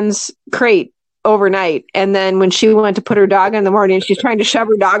our friend's crate overnight. And then when she went to put her dog in the morning, she's trying to shove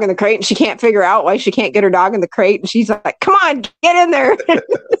her dog in the crate and she can't figure out why she can't get her dog in the crate. And she's like, come on, get in there.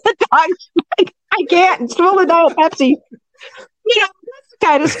 The dog's like, I can't. It's full of Diet Pepsi. That's the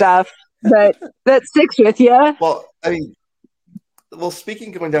kind of stuff that sticks with you. Well,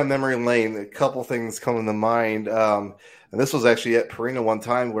 speaking going down memory lane, a couple things come to mind. And this was actually at Purina one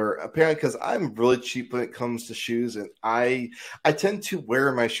time where apparently, because I'm really cheap when it comes to shoes, and I tend to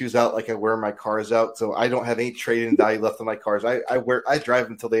wear my shoes out like I wear my cars out, so I don't have any trade-in value left on my cars. I drive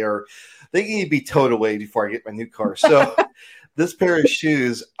until they need to be towed away before I get my new car. So this pair of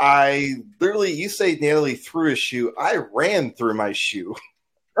shoes, I literally, you say Natalie threw a shoe, I ran through my shoe.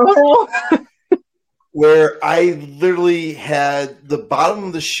 Oh. Where I literally had the bottom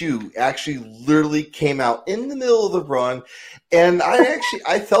of the shoe actually literally came out in the middle of the run. And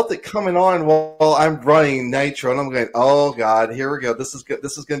I felt it coming on while I'm running Nitro. And I'm going, oh God, here we go. This is going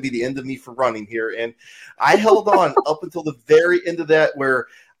to be the end of me for running here. And I held on up until the very end of that, where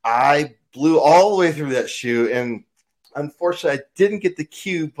I blew all the way through that shoe. And unfortunately I didn't get the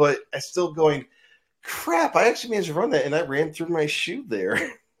cue, but I still going, crap, I actually managed to run that. And I ran through my shoe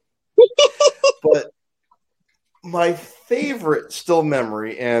there. But my favorite still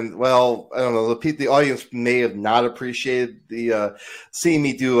memory, and well, I don't know, the audience may have not appreciated the seeing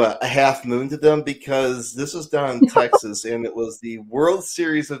me do a half moon to them, because this was down in Texas, and it was the World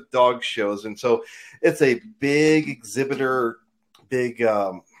Series of Dog Shows, and so it's a big exhibitor, big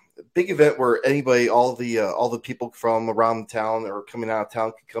event where anybody, all the people from around town or coming out of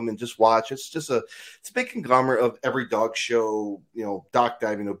town can come and just watch. It's a big conglomerate of every dog show, dock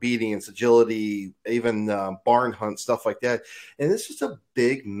diving, obedience, agility, even barn hunt, stuff like that. And it's just a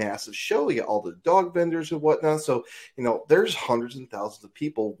big, massive show. You get all the dog vendors and whatnot. So, there's hundreds and thousands of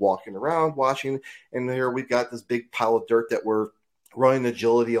people walking around watching. And here we've got this big pile of dirt that we're running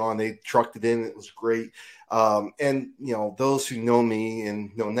agility on. They trucked it in. It was great. And those who know me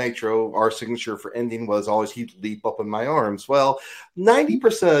and know Nitro, our signature for ending was always he'd leap up in my arms. Well, 90%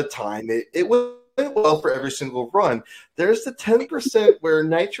 of the time it went well for every single run. There's the 10% where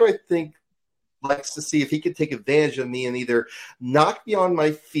Nitro, I think, likes to see if he could take advantage of me and either knock me on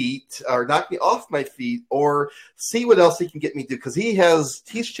my feet or knock me off my feet, or see what else he can get me to do, because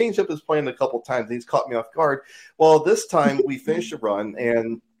he's changed up his plan a couple times and he's caught me off guard. Well, this time we finished the run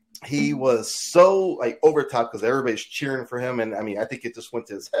and he was so over top because everybody's cheering for him. And I think it just went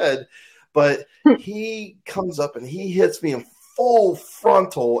to his head, but he comes up and he hits me in full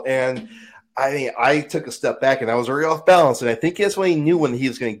frontal. And I took a step back and I was already off balance. And I think that's when he knew when he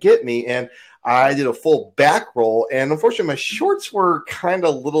was going to get me. And I did a full back roll. And unfortunately, my shorts were kind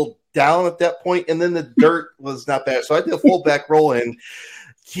of a little down at that point. And then the dirt was not bad. So I did a full back roll, and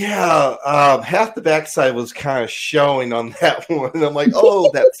half the backside was kind of showing on that one. And I'm like, oh,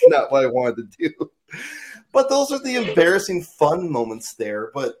 that's not what I wanted to do. But those are the embarrassing fun moments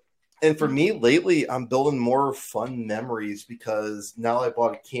there. And for me lately, I'm building more fun memories, because now I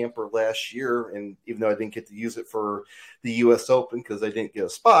bought a camper last year, and even though I didn't get to use it for the U.S. Open because I didn't get a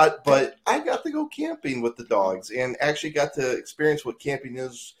spot, but I got to go camping with the dogs and actually got to experience what camping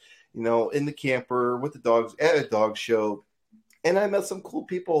is, in the camper with the dogs at a dog show. And I met some cool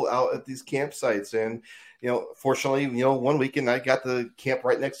people out at these campsites. And, fortunately, one weekend I got to camp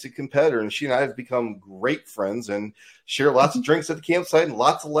right next to a competitor, and she and I have become great friends and share lots of drinks at the campsite and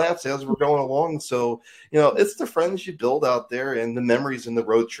lots of laughs as we're going along. So, it's the friends you build out there and the memories and the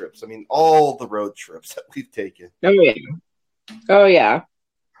road trips. All the road trips that we've taken. Oh, yeah.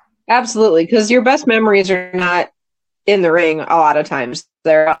 Absolutely. Because your best memories are not in the ring a lot of times.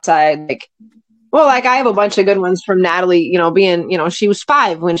 They're outside, I have a bunch of good ones from Natalie, being, she was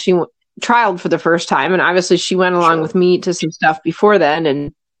 5 when she trialed for the first time. And obviously she went along with me to some stuff before then.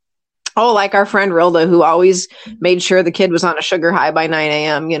 And, like our friend Rilda, who always made sure the kid was on a sugar high by 9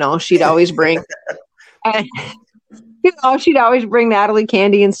 a.m., she'd always bring, she'd always bring Natalie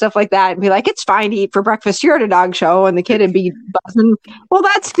candy and stuff like that and be like, it's fine to eat for breakfast. You're at a dog show. And the kid would be buzzing. Well,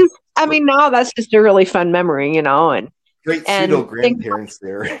 that's just, now that's just a really fun memory, and great pseudo grandparents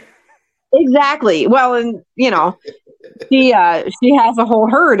there. Exactly. Well, and she has a whole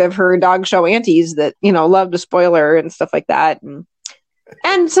herd of her dog show aunties that love to spoil her and stuff like that, and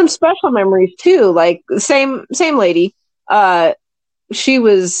some special memories too. Like same lady. She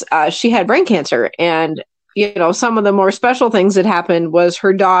had brain cancer, and some of the more special things that happened was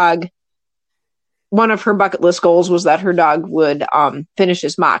her dog one of her bucket list goals was that her dog would finish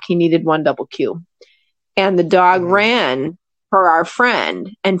his mock. He needed 1 double Q. And the dog ran for our friend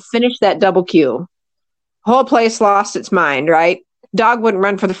and finished that double Q. Whole place lost its mind, right? Dog wouldn't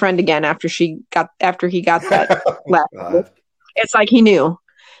run for the friend again after he got that last. It's like he knew.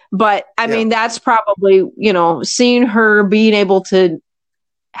 But I mean, that's probably, seeing her being able to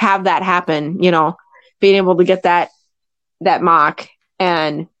have that happen, being able to get that mock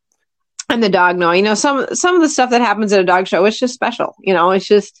and the dog knowing, some of the stuff that happens at a dog show, it's just special.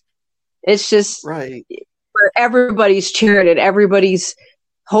 It's just right where everybody's cheering it. Everybody's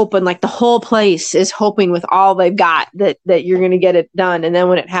hoping, like the whole place is hoping with all they've got that you're going to get it done. And then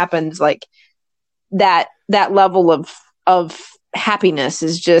when it happens, like that level of happiness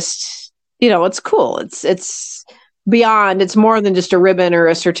is just, it's cool. It's beyond, it's more than just a ribbon or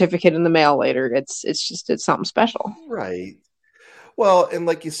a certificate in the mail later. It's something special. Right. Well, and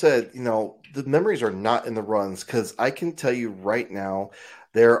like you said, the memories are not in the runs, because I can tell you right now,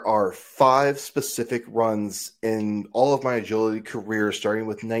 there are 5 specific runs in all of my agility career, starting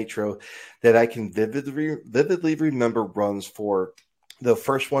with Nitro, that I can vividly remember runs for. The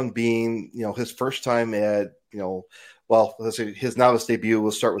first one being, his first time at, let's say his novice debut.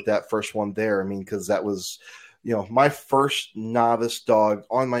 We'll start with that first one there. I mean, because that was, my first novice dog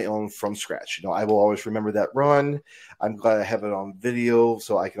on my own from scratch. I will always remember that run. I'm glad I have it on video,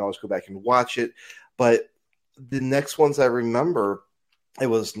 so I can always go back and watch it. But the next ones I remember, it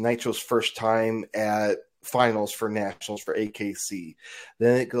was Nitro's first time at finals for nationals for AKC.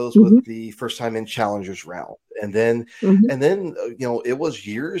 Then it goes with the first time in challengers round. And then, it was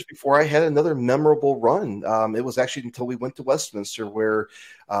years before I had another memorable run. It was actually until we went to Westminster where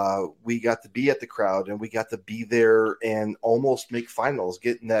we got to be at the crowd and we got to be there and almost make finals,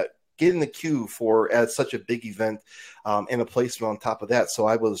 getting the queue for at such a big event and a placement on top of that. So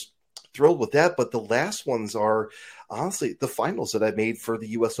I was thrilled with that. But the last ones are honestly the finals that I made for the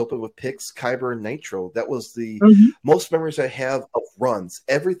US Open with Pix, Kyber, and Nitro. That was the most memories I have of runs.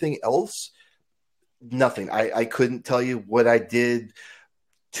 Everything else, nothing. I couldn't tell you what I did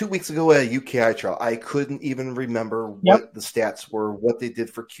 2 weeks ago at a UKI trial. I couldn't even remember what the stats were, what they did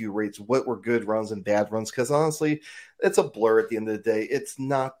for Q rates, what were good runs and bad runs. Because honestly, it's a blur at the end of the day. It's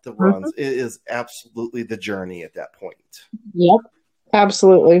not the runs. It is absolutely the journey at that point. Yep,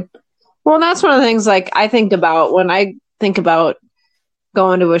 absolutely. Well, that's one of the things like I think about when I think about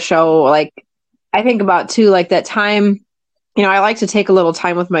going to a show. Like I think about too, like that time, I like to take a little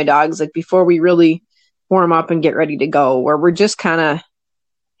time with my dogs, like before we really warm up and get ready to go, where we're just kind of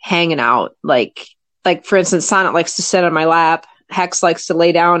hanging out. Like for instance, Sonnet likes to sit on my lap. Hex likes to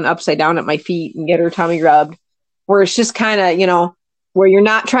lay down upside down at my feet and get her tummy rubbed, where it's just kind of, where you're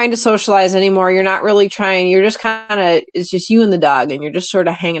not trying to socialize anymore. You're not really trying. You're just it's just you and the dog, and you're just sort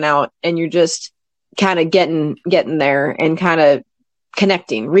of hanging out, and you're just kind of getting there and kind of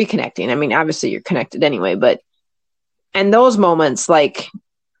reconnecting. I mean, obviously you're connected anyway, and those moments, like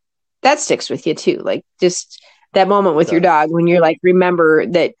that sticks with you too. Like just that moment with your dog when you're like, remember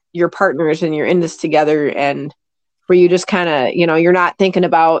that you're partners and you're in this together, and where you just kind of, you're not thinking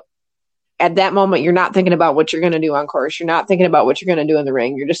about, at that moment, you're not thinking about what you're going to do on course. You're not thinking about what you're going to do in the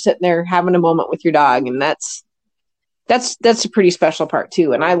ring. You're just sitting there having a moment with your dog. And that's a pretty special part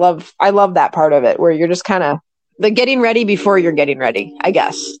too. And I love that part of it, where you're just kind of the getting ready before you're getting ready. I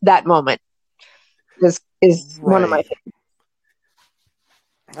guess that moment is one of my favorites.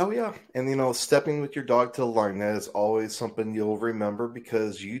 Oh yeah. And stepping with your dog to the line, that is always something you'll remember,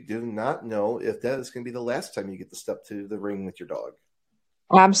 because you do not know if that is going to be the last time you get to step to the ring with your dog.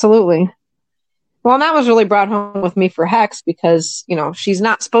 Absolutely. Well, and that was really brought home with me for Hex, because, she's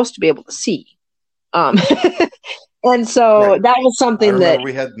not supposed to be able to see. And so that was something that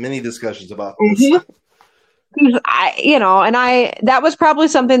we had many discussions about this. That was probably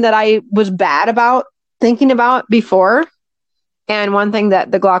something that I was bad about thinking about before. And one thing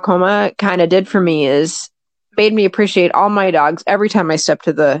that the glaucoma kind of did for me is made me appreciate all my dogs every time I step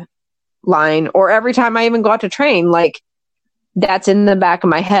to the line, or every time I even go out to train. Like, that's in the back of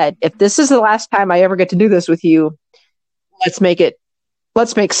my head. If this is the last time I ever get to do this with you, let's make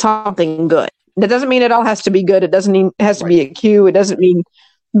something good. That doesn't mean it all has to be good. It doesn't mean it has to be a cue. It doesn't mean,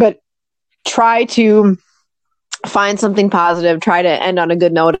 but try to find something positive. Try to end on a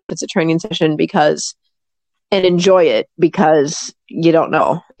good note if it's a training session, and enjoy it, because you don't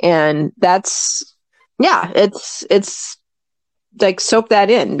know. And it's like, soak that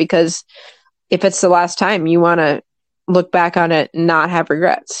in, because if it's the last time, you want to look back on it and not have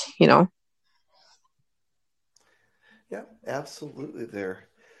regrets, Yeah, absolutely there.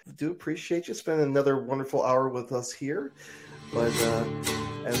 Do appreciate you spending another wonderful hour with us here. But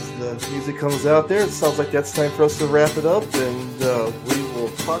as the music comes out there, it sounds like that's time for us to wrap it up, and we will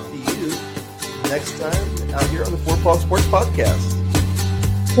talk to you next time out here on the Four Paws Sports Podcast.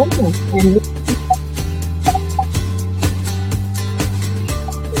 And